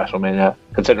that WrestleMania,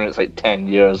 considering it's like 10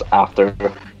 years after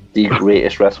the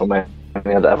greatest WrestleMania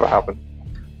that ever happened.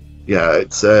 Yeah,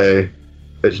 it's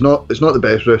not the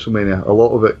best WrestleMania. A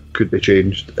lot of it could be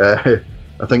changed. I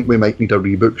think we might need a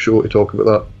reboot show to talk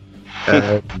about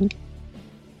that.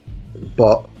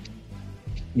 But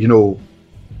you know,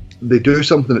 they do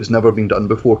something that's never been done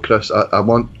before, Chris. I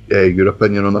want your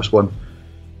opinion on this one.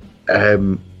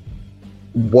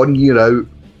 1 year out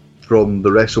from the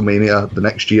WrestleMania the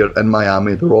next year in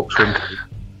Miami, the Rock's home,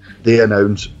 they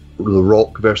announced The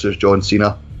Rock versus John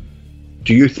Cena.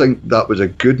 Do you think that was a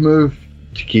good move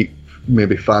to keep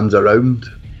maybe fans around,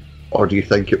 or do you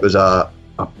think it was a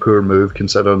poor move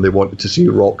considering they wanted to see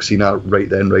Rock Cena right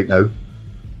then, right now?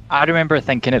 I remember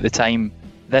thinking at the time,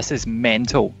 this is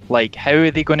mental. Like, how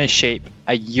are they going to shape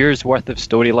a year's worth of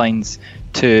storylines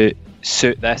to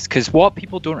suit this? Because what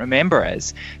people don't remember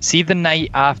is, see the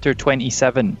night after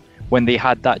 27 when they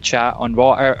had that chat on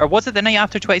Raw, or was it the night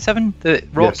after 27? The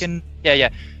Rock Yes. and yeah.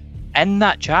 In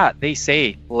that chat, they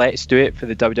say, let's do it for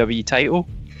the WWE title.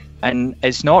 And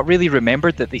it's not really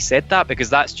remembered that they said that, because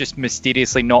that's just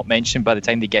mysteriously not mentioned by the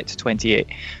time they get to 28.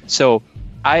 So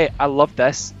I love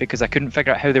this because I couldn't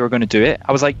figure out how they were going to do it.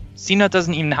 I was like, Cena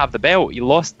doesn't even have the belt. He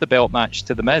lost the belt match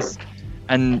to The Miz.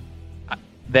 And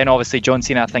then obviously John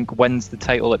Cena, I think, wins the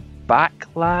title at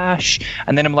Backlash.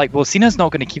 And then I'm like, well, Cena's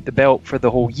not going to keep the belt for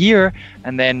the whole year.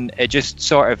 And then it just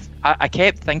sort of, I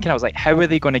kept thinking, I was like, how are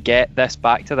they going to get this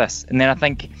back to this? And then I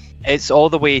think it's all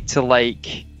the way to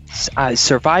like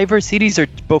Survivor Series, or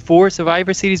before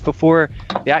Survivor Series, before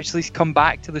they actually come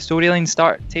back to the storyline,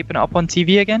 start taping it up on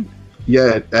TV again.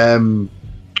 Yeah, The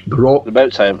Rock.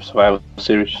 About time, Survivor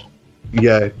Series.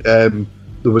 Yeah,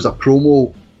 there was a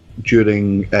promo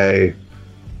during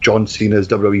John Cena's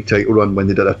WWE title run when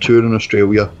they did a tour in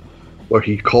Australia where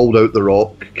he called out The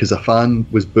Rock because a fan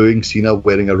was booing Cena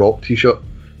wearing a Rock t-shirt,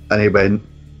 and he went,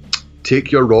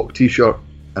 take your Rock t-shirt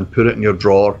and put it in your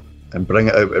drawer and bring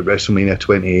it out at WrestleMania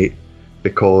 28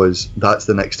 because that's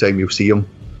the next time you'll see him.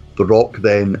 The Rock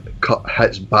then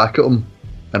hits back at him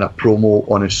in a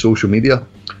promo on his social media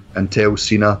and tells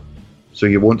Cena, so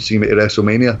you won't see me at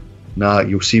WrestleMania? Nah,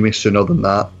 you'll see me sooner than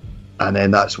that. And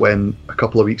then that's when, a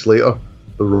couple of weeks later,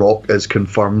 The Rock is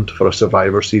confirmed for a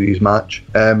Survivor Series match.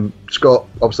 Scott,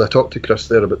 obviously I talked to Chris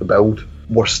there about the build.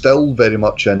 We're still very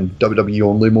much in WWE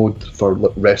only mode for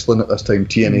wrestling at this time.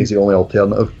 TNA is the only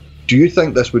alternative. Do you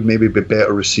think this would maybe be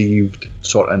better received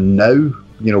sort of now?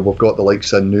 You know, we've got the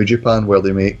likes of New Japan where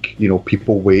they make, you know,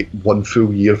 people wait 1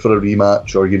 full year for a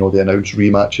rematch, or, you know, they announce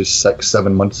rematches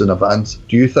 6-7 months in advance.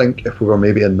 Do you think if we were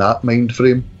maybe in that mind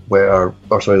frame,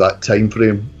 that time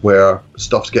frame where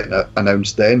stuff's getting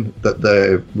announced then, that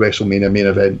the WrestleMania main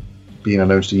event being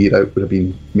announced a year out would have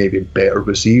been maybe better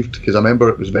received? Because I remember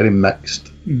it was very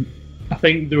mixed. I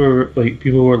think there were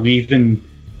people were leaving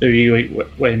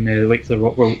when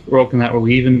the Rock and that were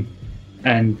leaving,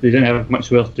 and they didn't have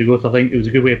much else to go. So I think it was a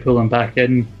good way of pulling back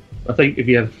in. I think if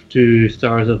you have two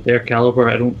stars of their caliber,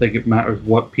 I don't think it matters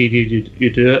what period you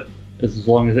do it, as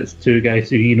long as it's two guys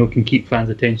who can keep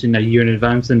fans' attention a year in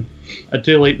advance. And I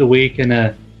do like the way kind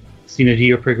of Cena's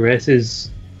year progresses,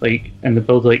 and the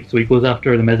build, so he goes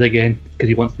after The Miz again because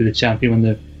he wants to be the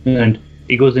champion and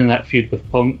he goes in that feud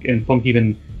with Punk, and Punk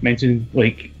even mentioned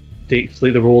takes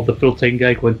the role of the full-time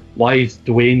guy, going, why is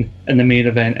Dwayne in the main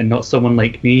event and not someone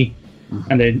like me?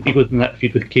 And then he goes in that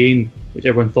feud with Kane, which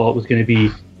everyone thought was going to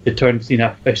be to turn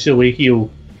Cena officially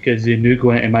heel, because they knew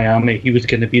going into Miami he was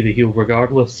going to be the heel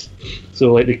regardless.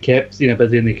 So they kept Cena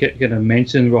busy, and they kept kind of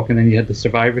mentioning Rock, and then you had the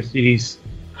Survivor Series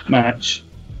match,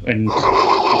 and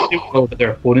with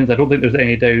their opponents. I don't think there's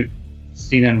any doubt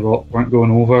Cena and Rock weren't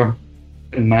going over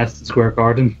in Madison Square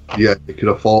Garden. Yeah, they could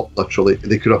have fought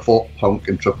Punk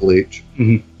and Triple H,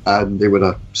 and they would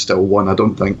have still won. I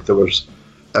don't think there was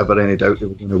ever any doubt they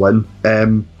were going to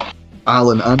win.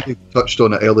 Alan, Andy touched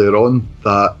on it earlier on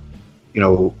that,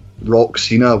 Rock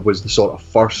Cena was the sort of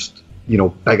first,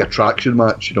 big attraction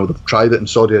match. They've tried it in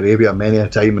Saudi Arabia many a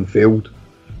time and failed,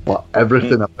 but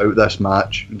everything about this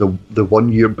match, the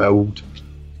 1 year build,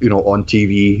 on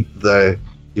TV, the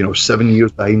 7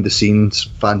 years behind the scenes,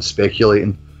 fans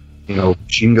speculating,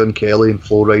 Machine Gun Kelly and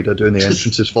Flo Rida doing the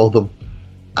entrances for them,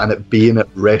 and it being at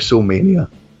WrestleMania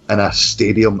in a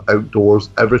stadium outdoors,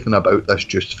 everything about this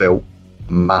just felt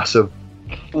massive.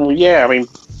 Well, yeah, I mean,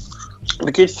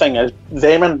 the good thing is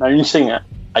them announcing it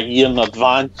a year in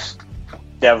advance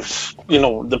gives,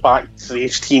 the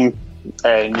backstage team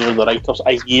and the writers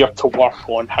a year to work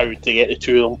on how to get the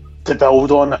two of them to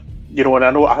build on it.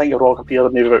 And I think The Rock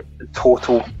appeared maybe about in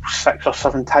total 6 or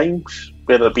 7 times,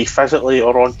 whether it be physically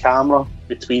or on camera,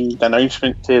 between the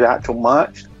announcement to the actual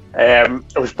match.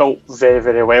 It was built very,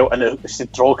 very well, and it's the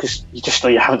draw because you just know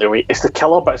you're having to wait. It's the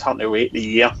killer, but it's having to wait the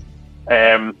year.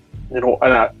 And it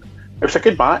was a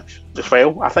good match as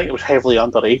well. I think it was heavily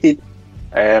underrated.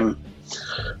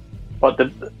 But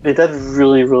they did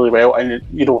really, really well, and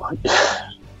the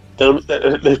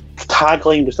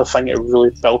tagline was the thing that really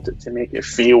built it to make it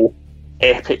feel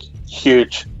epic,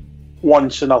 huge,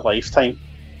 once in a lifetime.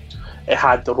 It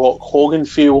had the Rock Hogan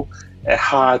feel, it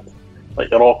had like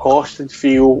the Rock Austin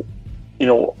feel,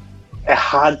 it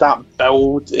had that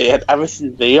build, it had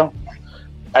everything there,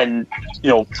 and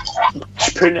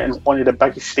just putting it in one of the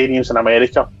biggest stadiums in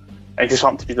America, and just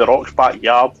happened to be the Rock's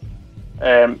backyard.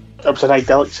 It was an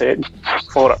idyllic setting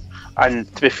for it, and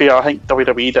to be fair, I think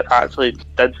WWE actually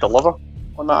did deliver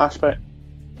on that aspect.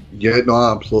 Yeah, no,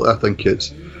 absolutely. I think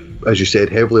it's, as you said,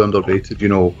 heavily underrated.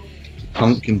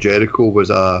 Punk and Jericho was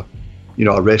a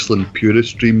wrestling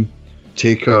purist dream.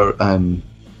 Taker and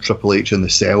Triple H in the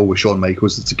cell with Shawn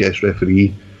Michaels as the guest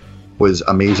referee was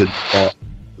amazing, but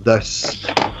this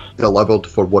delivered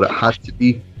for what it had to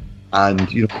be. And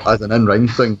as an in-ring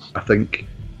thing, I think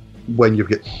when you've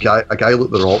got a guy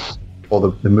like The Rock or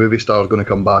the movie star is going to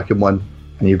come back in one,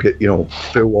 and you've got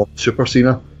full-on Super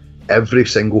Cena, every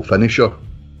single finisher,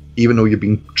 even though you've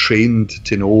been trained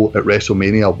to know at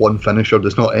WrestleMania one finisher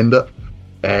does not end it,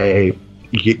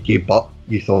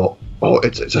 you thought, oh,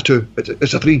 it's a 2,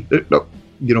 it's a 3. No,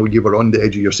 you were on the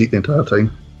edge of your seat the entire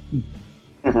time.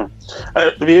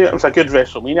 Mm-hmm. It was a good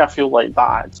WrestleMania. I feel like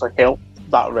that actually helped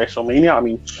that WrestleMania. I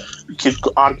mean, you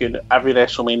could argue that every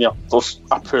WrestleMania there's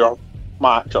a poor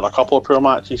match or a couple of poor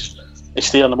matches.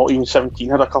 It's there in the even 17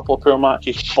 had a couple of poor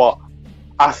matches, but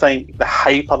I think the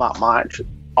hype of that match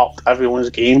upped everyone's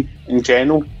game in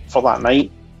general for that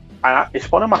night. And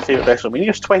it's one of my favourite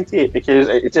WrestleManias, 28, because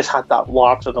it just had that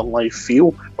larger than life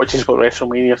feel, which is what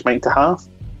WrestleMania is meant to have.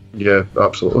 Yeah,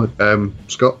 absolutely.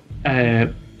 Scott?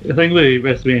 I think with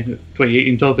WrestleMania 28,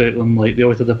 you talk about them, like they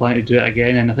always had the plan to do it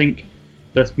again, and I think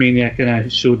this Mania kind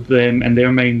of showed them in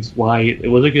their minds why it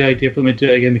was a good idea for them to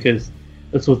do it again, because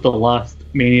this was the last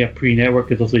Mania pre-network,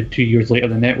 because obviously 2 years later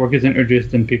the network is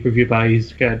introduced and pay-per-view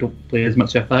buys kind of don't play as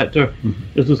much of a factor. Mm-hmm.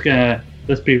 This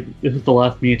was the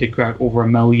last Mania to crack over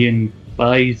 1 million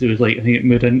buys. It was like, I think it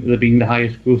moved into being the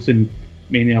highest grossing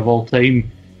Mania of all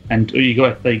time, and you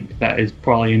got to think that is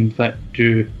probably in fact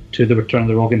due to the return of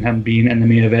The Rock and him being in the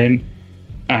main event,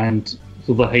 and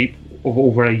so the hype of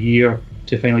over a year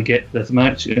to finally get this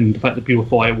match, and the fact that people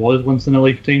thought it was once in a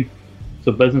lifetime.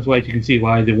 So business-wise, you can see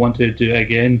why they wanted to do it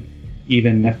again,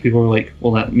 even if people were like,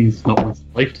 well, that means it's not once in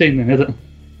a lifetime then, is it?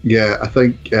 Yeah, I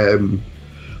think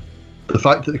the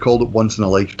fact that they called it once in a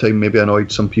lifetime maybe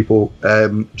annoyed some people.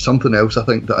 Something else I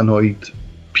think that annoyed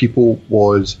people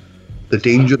was the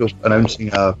danger of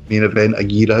announcing a main event a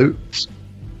year out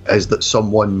is that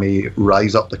someone may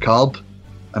rise up the card.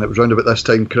 And it was around about this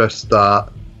time, Chris, that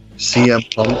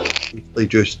CM Punk basically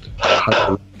just had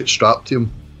a rocket strapped to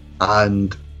him,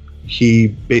 and he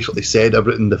basically said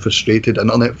everything the frustrated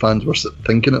internet fans were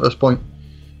thinking at this point.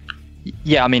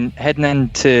 Yeah, I mean, heading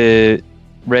into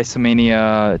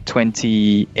WrestleMania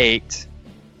 28,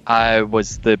 I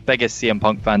was the biggest CM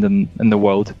Punk fan in the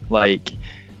world. Like,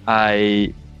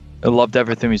 I loved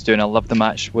everything he was doing. I loved the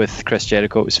match with Chris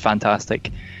Jericho. It was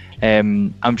fantastic.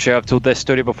 I'm sure I've told this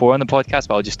story before on the podcast,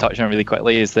 but I'll just touch on it really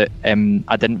quickly, is that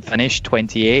I didn't finish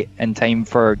 28 in time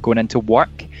for going into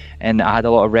work, and I had a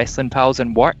lot of wrestling pals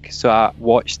in work, so I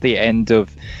watched the end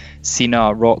of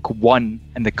Cena Rock 1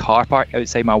 in the car park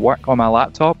outside my work on my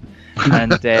laptop,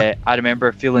 and I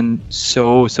remember feeling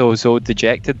so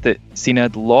dejected that Cena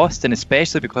had lost, and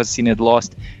especially because Cena had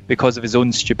lost because of his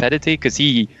own stupidity, because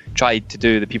he tried to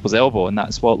do the people's elbow, and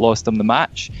that's what lost him the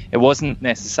match. It wasn't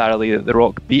necessarily that The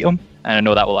Rock beat him, and I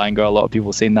know that will anger a lot of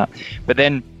people saying that, but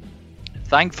then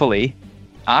thankfully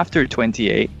after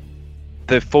 28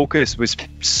 the focus was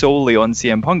solely on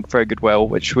CM Punk for a good while,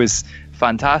 which was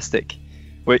fantastic,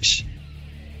 which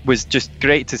was just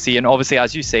great to see. And obviously,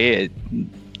 as you say, it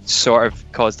sort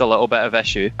of caused a little bit of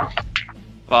issue,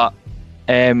 but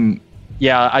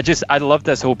yeah, I loved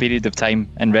this whole period of time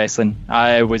in wrestling.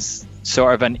 I was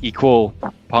sort of an equal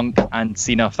Punk and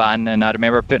Cena fan, and I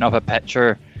remember putting up a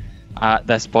picture at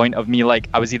this point of me, like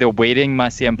I was either wearing my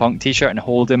CM Punk t-shirt and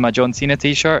holding my John Cena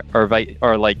t-shirt, or like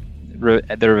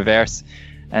the reverse.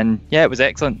 And yeah, it was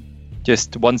excellent.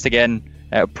 Just once again,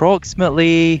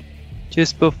 approximately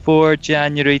just before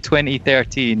January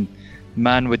 2013,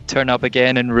 man would turn up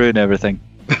again and ruin everything.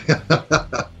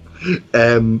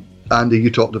 Andy,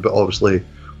 you talked about obviously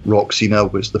Rock Cena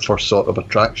was the first sort of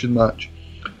attraction match.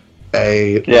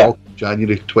 Yeah. Rock,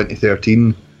 January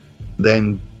 2013,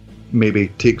 then maybe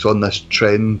takes on this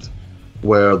trend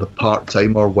where the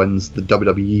part-timer wins the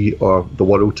WWE or the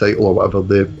world title or whatever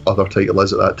the other title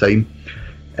is at that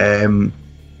time.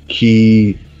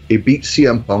 He beats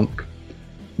CM Punk.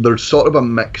 There's sort of a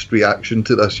mixed reaction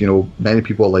to this. You know, many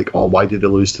people are like, oh, why did he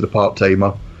lose to the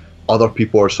part-timer? Other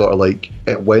people are sort of like,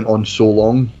 it went on so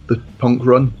long, the Punk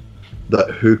run, that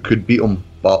who could beat him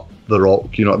but The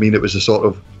Rock? You know what I mean? It was a sort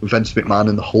of Vince McMahon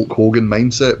and the Hulk Hogan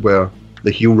mindset where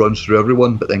the heel runs through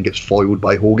everyone but then gets foiled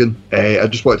by Hogan. I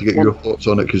just wanted to get your thoughts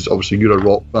on it, because obviously you're a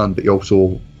Rock fan but you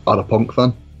also are a Punk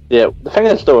fan. Yeah, the thing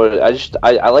is though,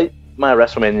 I like my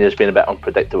WrestleManias being a bit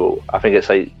unpredictable. I think it's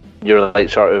like, you're like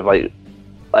sort of like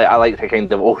I like to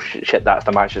kind of, oh shit, that's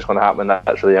the match that's going to happen,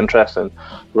 that's really interesting.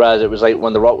 Whereas it was like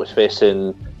when The Rock was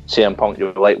facing CM Punk, you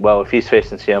were like, well, if he's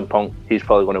facing CM Punk, he's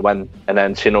probably going to win, and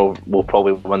then Cena will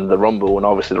probably win the Rumble, and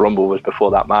obviously the Rumble was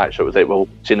before that match, so it was like, well,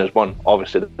 Cena's won,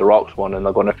 obviously The Rock's won, and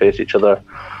they're going to face each other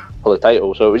for the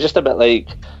title. So it was just a bit like,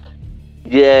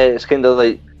 yeah, it's kind of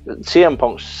like CM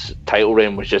Punk's title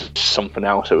reign was just something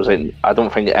else. It was like, I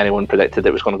don't think anyone predicted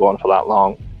it was going to go on for that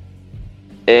long,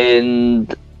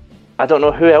 and I don't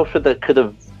know who else could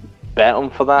have bet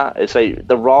him for that. It's like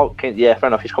The Rock, yeah, fair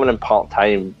enough, he's coming in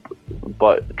part-time,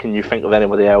 but can you think of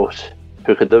anybody else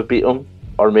who could have beat him?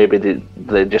 Or maybe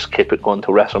they just keep it going to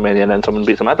WrestleMania and then someone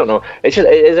beats him. I don't know. It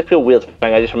is a real weird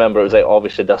thing. I just remember it was like,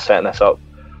 obviously they're setting this up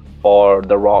for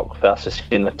The Rock versus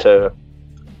Cena 2,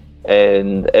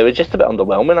 and it was just a bit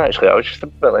underwhelming actually. I was just a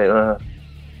bit like, I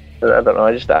don't know,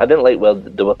 I didn't like where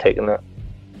they were taking it.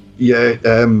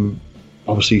 Yeah,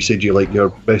 obviously you said you like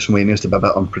your WrestleManias to be a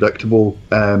bit unpredictable.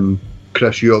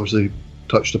 Chris, you obviously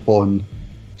touched upon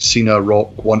Cena,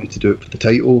 Rock wanted to do it for the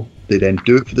title. They then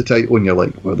do it for the title, and you're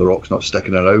like, well, The Rock's not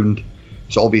sticking around.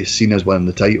 It's obvious Cena's winning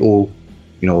the title.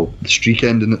 You know, the streak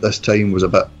ending at this time was a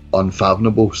bit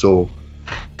unfathomable, so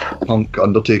Punk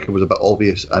Undertaker was a bit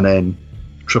obvious, and then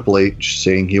Triple H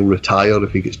saying he'll retire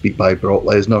if he gets beat by Brock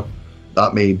Lesnar.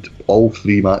 That made all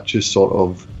three matches sort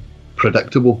of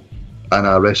predictable, and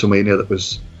a WrestleMania that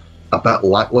was a bit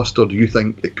lackluster. Do you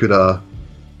think it could have,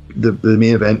 the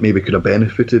main event maybe could have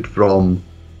benefited from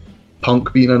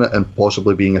Punk being in it and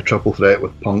possibly being a triple threat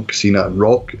with Punk, Cena and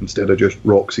Rock instead of just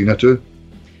Rock, Cena 2?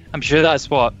 I'm sure that's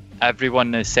what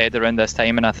everyone has said around this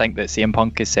time, and I think that CM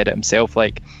Punk has said it himself.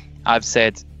 Like, I've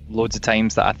said loads of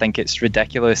times that I think it's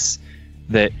ridiculous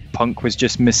that Punk was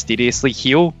just mysteriously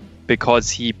heel because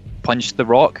he punched The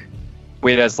Rock,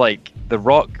 whereas like The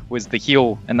Rock was the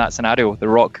heel in that scenario. The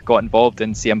Rock got involved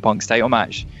in CM Punk's title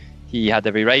match. He had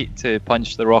every right to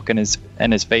punch The Rock in his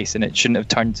face, and it shouldn't have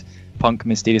turned Punk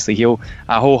mysteriously heel.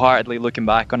 I wholeheartedly, looking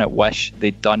back on it, wish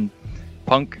they'd done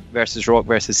Punk versus Rock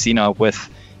versus Cena with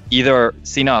either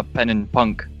Cena pinning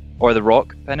Punk or The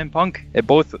Rock pinning Punk. It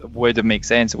both would have made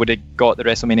sense. It would have got the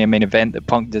WrestleMania main event that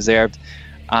Punk deserved,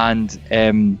 and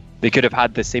they could have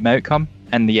had the same outcome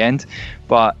in the end.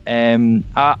 But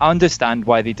I understand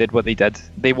why they did what they did.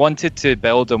 They wanted to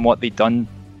build on what they'd done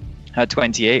at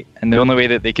 28, and the only way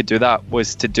that they could do that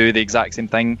was to do the exact same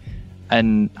thing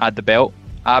and add the belt.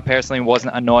 I personally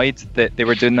wasn't annoyed that they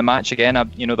were doing the match again,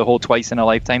 the whole twice in a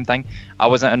lifetime thing. I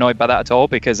wasn't annoyed by that at all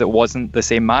because it wasn't the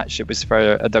same match. It was for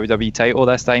a WWE title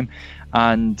this time,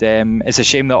 and it's a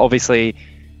shame that obviously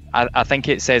I think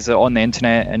it says it on the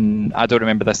internet, and I don't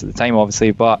remember this at the time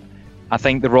obviously, but I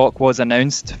think The Rock was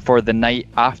announced for the night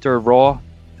after Raw,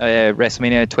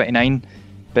 WrestleMania 29,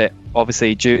 but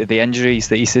obviously due to the injuries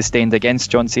that he sustained against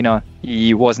John Cena,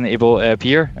 he wasn't able to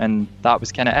appear, and that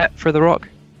was kind of it for The Rock.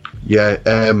 Yeah,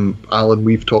 Alan,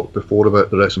 we've talked before about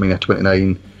the WrestleMania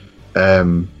 29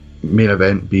 main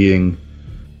event being,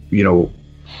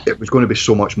 it was going to be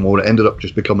so much more. It ended up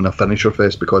just becoming a finisher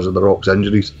fest because of The Rock's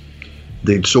injuries.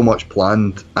 They'd so much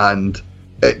planned, and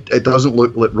it doesn't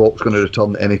look like Rock's going to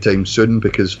return anytime soon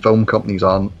because film companies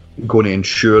aren't going to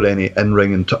insure any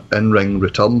in-ring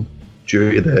return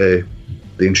due to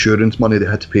the insurance money they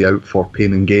had to pay out for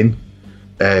pain and gain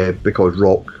because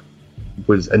Rock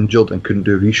was injured and couldn't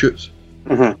do reshoots.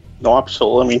 Mm-hmm. No,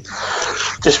 absolutely. I mean,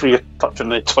 just when you're touching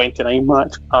the 29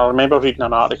 match, I remember reading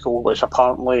an article which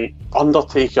apparently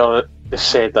Undertaker has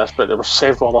said this, but there were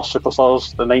several other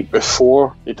superstars the night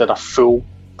before. They did a full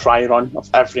dry run of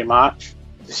every match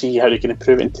to see how they can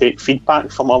improve it and take feedback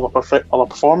from other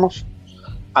performers.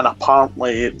 And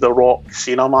apparently the Rock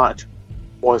Cena match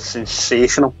was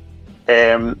sensational.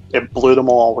 It blew them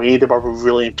all away. They were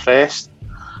really impressed.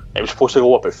 It was supposed to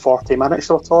go about 40 minutes,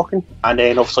 they were talking, and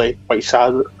then obviously, like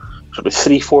sad, it was about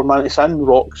 3-4 minutes in,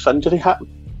 Rock's injury hit,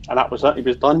 and that was it, he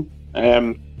was done.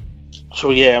 So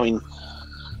yeah, I mean,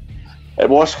 It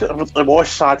was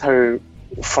sad how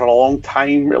for a long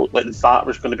time it looked like that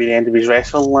was going to be the end of his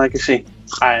wrestling legacy,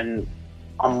 and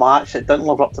a match that didn't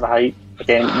live up to the hype.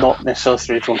 Again, not necessarily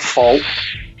through his own fault,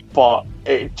 but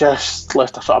it just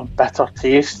left a sort of bitter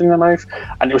taste in the mouth.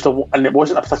 And it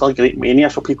wasn't a particularly great Mania,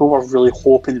 so people were really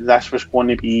hoping this was going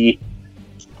to be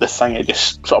the thing that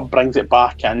just sort of brings it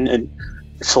back in and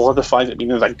solidifies it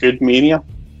being a good Mania.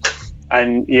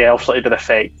 And yeah, obviously it did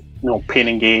affect, Pain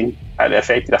and Gain. It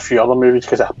affected a few other movies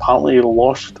because it apparently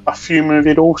lost a few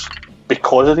movie roles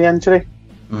because of the injury.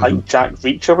 Like Jack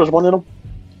Reacher was one of them.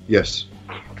 Yes.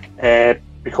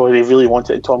 Because they really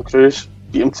wanted Tom Cruise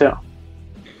beat him to it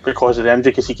because of the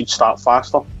injury, because he could start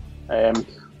faster.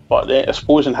 But I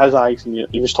suppose in his eyes, and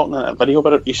he was talking in a video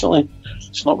about it recently,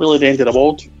 it's not really the end of the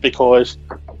world, because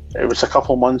it was a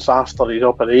couple of months after his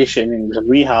operation and he was in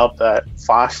rehab that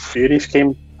Fast Furious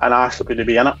came and asked if he'd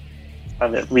be in it,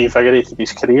 and it reinvigorated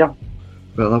his career.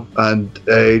 Well, and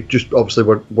just obviously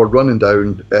we're running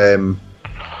down,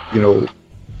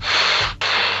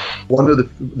 one of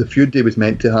the feud they was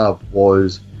meant to have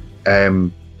was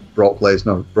Brock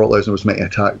Lesnar. Brock Lesnar was meant to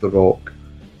attack The Rock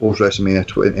post WrestleMania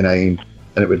 29,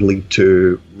 and it would lead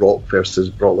to Rock versus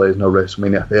Brock Lesnar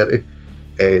WrestleMania 30,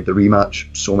 the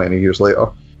rematch so many years later.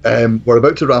 We're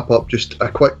about to wrap up. Just a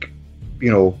quick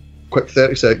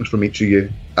 30 seconds from each of you,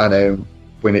 and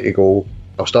we need to go.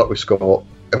 I'll start with Scott.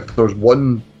 If there's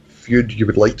one feud you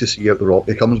would like to see at The Rock,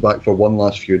 he comes back for one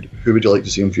last feud, who would you like to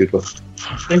see him feud with?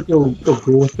 I think they'll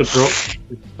go with The Brock.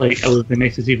 It would be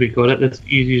nice to see if we got it this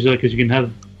easy, because you can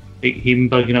have him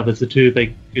bugging up as the two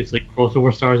big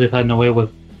crossover stars they've had in a while,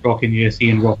 with Rock in UFC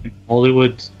and Rock in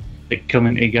Hollywood,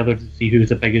 coming together to see who's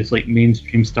the biggest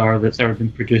mainstream star that's ever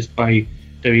been produced by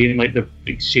WWE. And the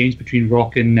exchange between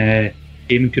Rock and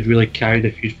Heyman could really carry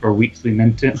the feud for weeks leading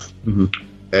into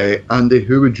it. Andy,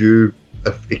 who would you,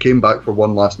 if he came back for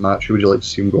one last match, who would you like to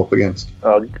see him go up against?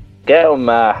 Get him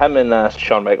and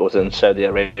Shawn Michaels in Saudi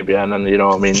Arabia, and then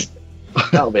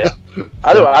that'll be it.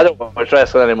 I don't watch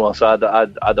wrestling anymore, so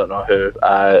I don't know who.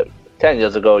 10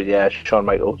 years ago, yeah, Shawn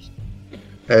Michaels.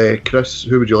 Chris,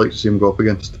 who would you like to see him go up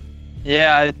against?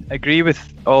 Yeah, I agree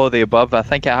with all of the above. I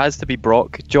think it has to be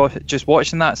Brock. Just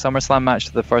watching that SummerSlam match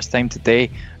for the first time today,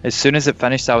 as soon as it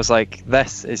finished, I was like,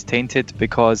 this is tainted,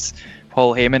 because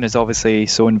Paul Heyman is obviously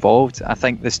so involved. I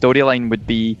think the storyline would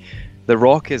be The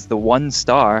Rock is the one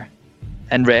star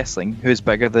in wrestling who's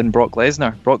bigger than Brock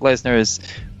Lesnar. Brock Lesnar has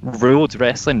ruled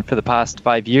wrestling for the past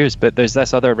 5 years, but there's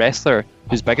this other wrestler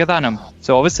who's bigger than him.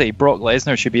 So obviously Brock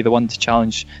Lesnar should be the one to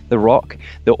challenge The Rock.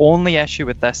 The only issue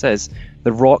with this is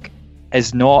The Rock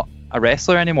is not a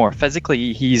wrestler anymore.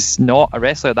 Physically, he's not a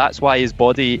wrestler. That's why his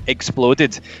body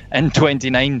exploded in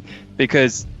 29,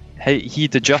 because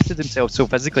he'd adjusted himself so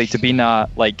physically to being a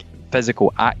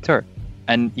physical actor,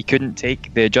 and he couldn't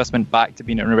take the adjustment back to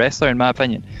being a wrestler, in my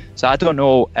opinion. So I don't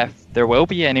know if there will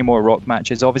be any more Rock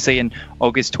matches. Obviously in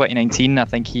August 2019, I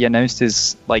think he announced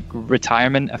his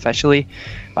retirement officially.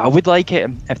 But I would like it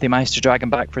if they managed to drag him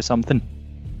back for something.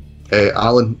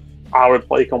 Alan? I would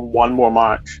like him one more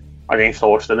match against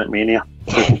Austin at Mania,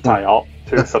 so we can tie up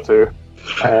 2 for 2.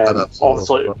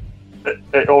 Obviously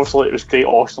it was great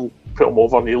Austin put him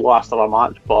over in the last ever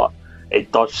match, but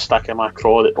it does stick in my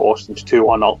craw that Austin's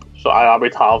 2-1 up. So I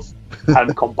would have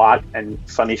him come back and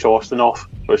finish Austin off,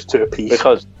 so it's 2 apiece.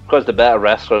 Because the better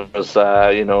wrestlers,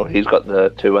 he's got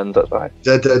the 2 wins, that's right.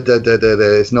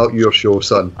 It's not your show,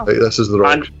 son. This is The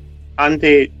Rock.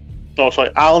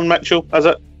 Alan Mitchell, is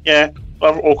it? Yeah.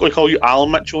 I'll call you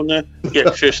Alan Mitchell now. Yeah,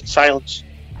 just silence.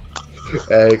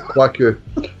 Kwaku,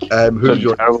 who's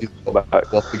your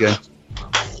up against?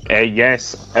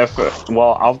 Yes, I've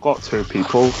got 2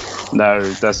 people. Now,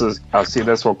 I've seen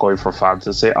this one going for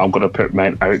fantasy. I'm going to put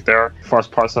mine out there.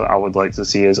 First person I would like to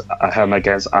see is him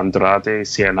against Andrade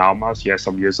Cien Almas. Yes,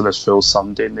 I'm using his full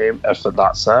Sunday name, if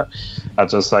that's it. I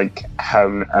just think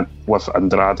him and with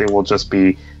Andrade will just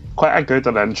be quite a good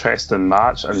and interesting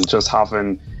match, and just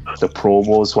having the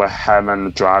promos with him and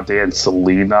Andrade and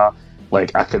Selena,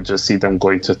 I could just see them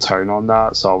going to town on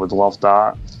that, so I would love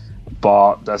that.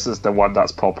 But this is the one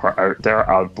that's proper out there.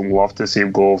 I'd love to see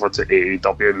him go over to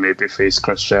AEW and maybe face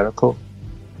Chris Jericho.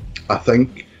 I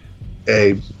think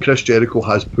Chris Jericho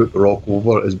has put The Rock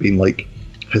over as being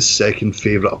his second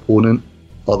favourite opponent,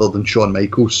 other than Shawn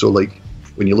Michaels. So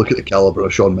when you look at the calibre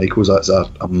of Shawn Michaels, that's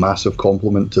a massive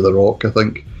compliment to The Rock, I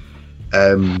think.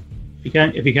 If you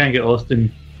can't get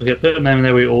Austin, put him in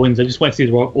there with Owens. I just want to see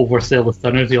The Rock oversell the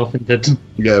Stunner as he often did.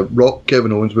 Yeah, Rock,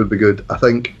 Kevin Owens would be good. I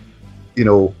think,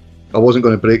 I wasn't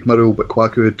going to break my rule, but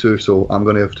Kwaku had 2, so I'm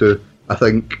going to have 2. I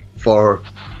think for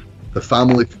the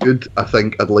family feud, I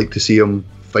think I'd like to see him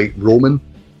fight Roman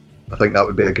I think that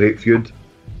would be a great feud.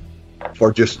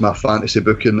 For just my fantasy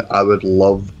booking, I would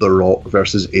love The Rock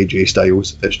versus AJ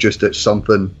Styles. It's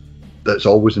something that's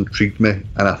always intrigued me,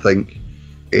 and I think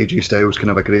AJ Styles can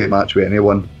have a great match with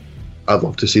anyone. I'd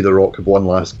love to see The Rock have one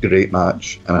last great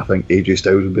match, and I think AJ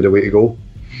Styles would be the way to go.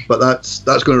 But that's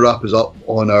going to wrap us up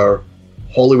on our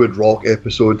Hollywood Rock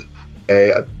episode.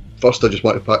 First, I just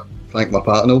want to thank my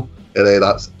partner.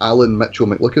 That's Alan Mitchell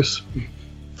McLucas.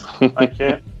 Thank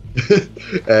you.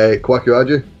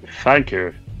 Kwakuaji. Thank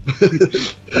you.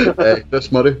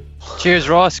 Chris Murray. Cheers,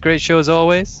 Ross. Great show as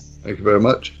always. Thank you very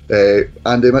much.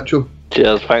 Andy Mitchell.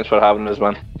 Cheers. Thanks for having us,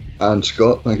 man. And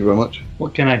Scott. Thank you very much.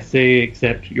 What can I say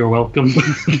except you're welcome?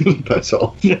 That's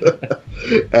all.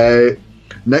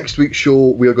 Next week's show,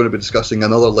 we are going to be discussing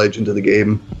another legend of the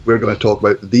game. We're going to talk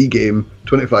about the game,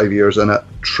 25 years in it.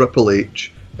 Triple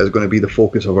H is going to be the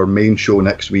focus of our main show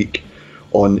next week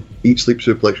on Eat Sleep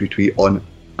Suplex Retweet on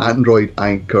Android,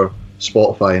 Anchor,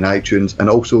 Spotify and iTunes. And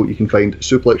also you can find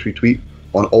Suplex Retweet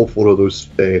on all 4 of those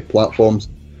platforms.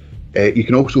 You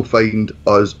can also find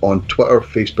us on Twitter,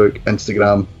 Facebook,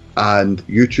 Instagram and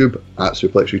YouTube at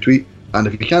Suplex Retweet. And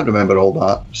if you can't remember all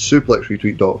that,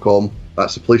 suplexretweet.com.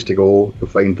 That's the place to go. You'll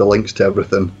find the links to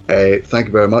everything. Thank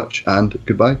you very much and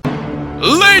goodbye.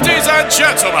 Ladies and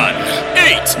gentlemen,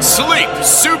 Eat, Sleep,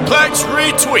 Suplex,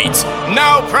 Retweet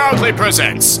now proudly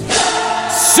presents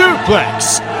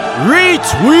Suplex, Retweet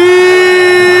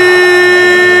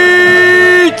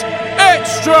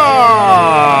Extra!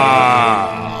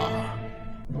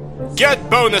 Get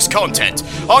bonus content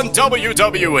on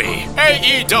WWE,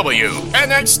 AEW,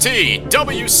 NXT,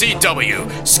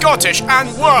 WCW, Scottish and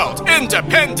World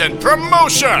Independent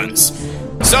Promotions.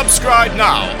 Subscribe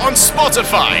now on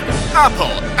Spotify,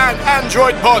 Apple and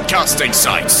Android podcasting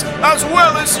sites, as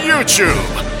well as YouTube.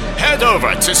 Head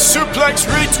over to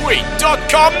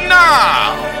suplexretweet.com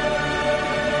now.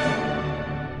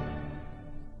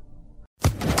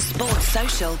 Sports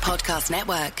Social Podcast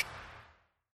Network.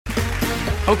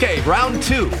 Okay, round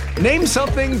 2. Name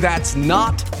something that's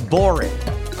not boring.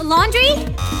 A laundry?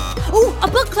 Ooh, a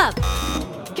book club.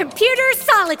 Computer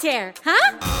solitaire,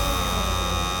 huh?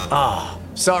 Ah,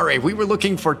 sorry, we were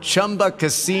looking for Chumba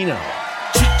Casino.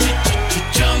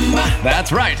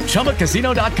 That's right,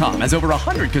 ChumbaCasino.com has over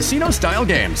 100 casino-style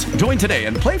games. Join today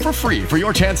and play for free for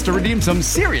your chance to redeem some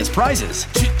serious prizes.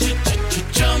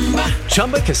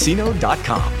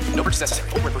 ChumbaCasino.com. No purchase necessary.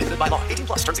 Void where prohibited by law. 18+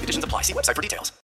 terms and conditions apply. See website for details.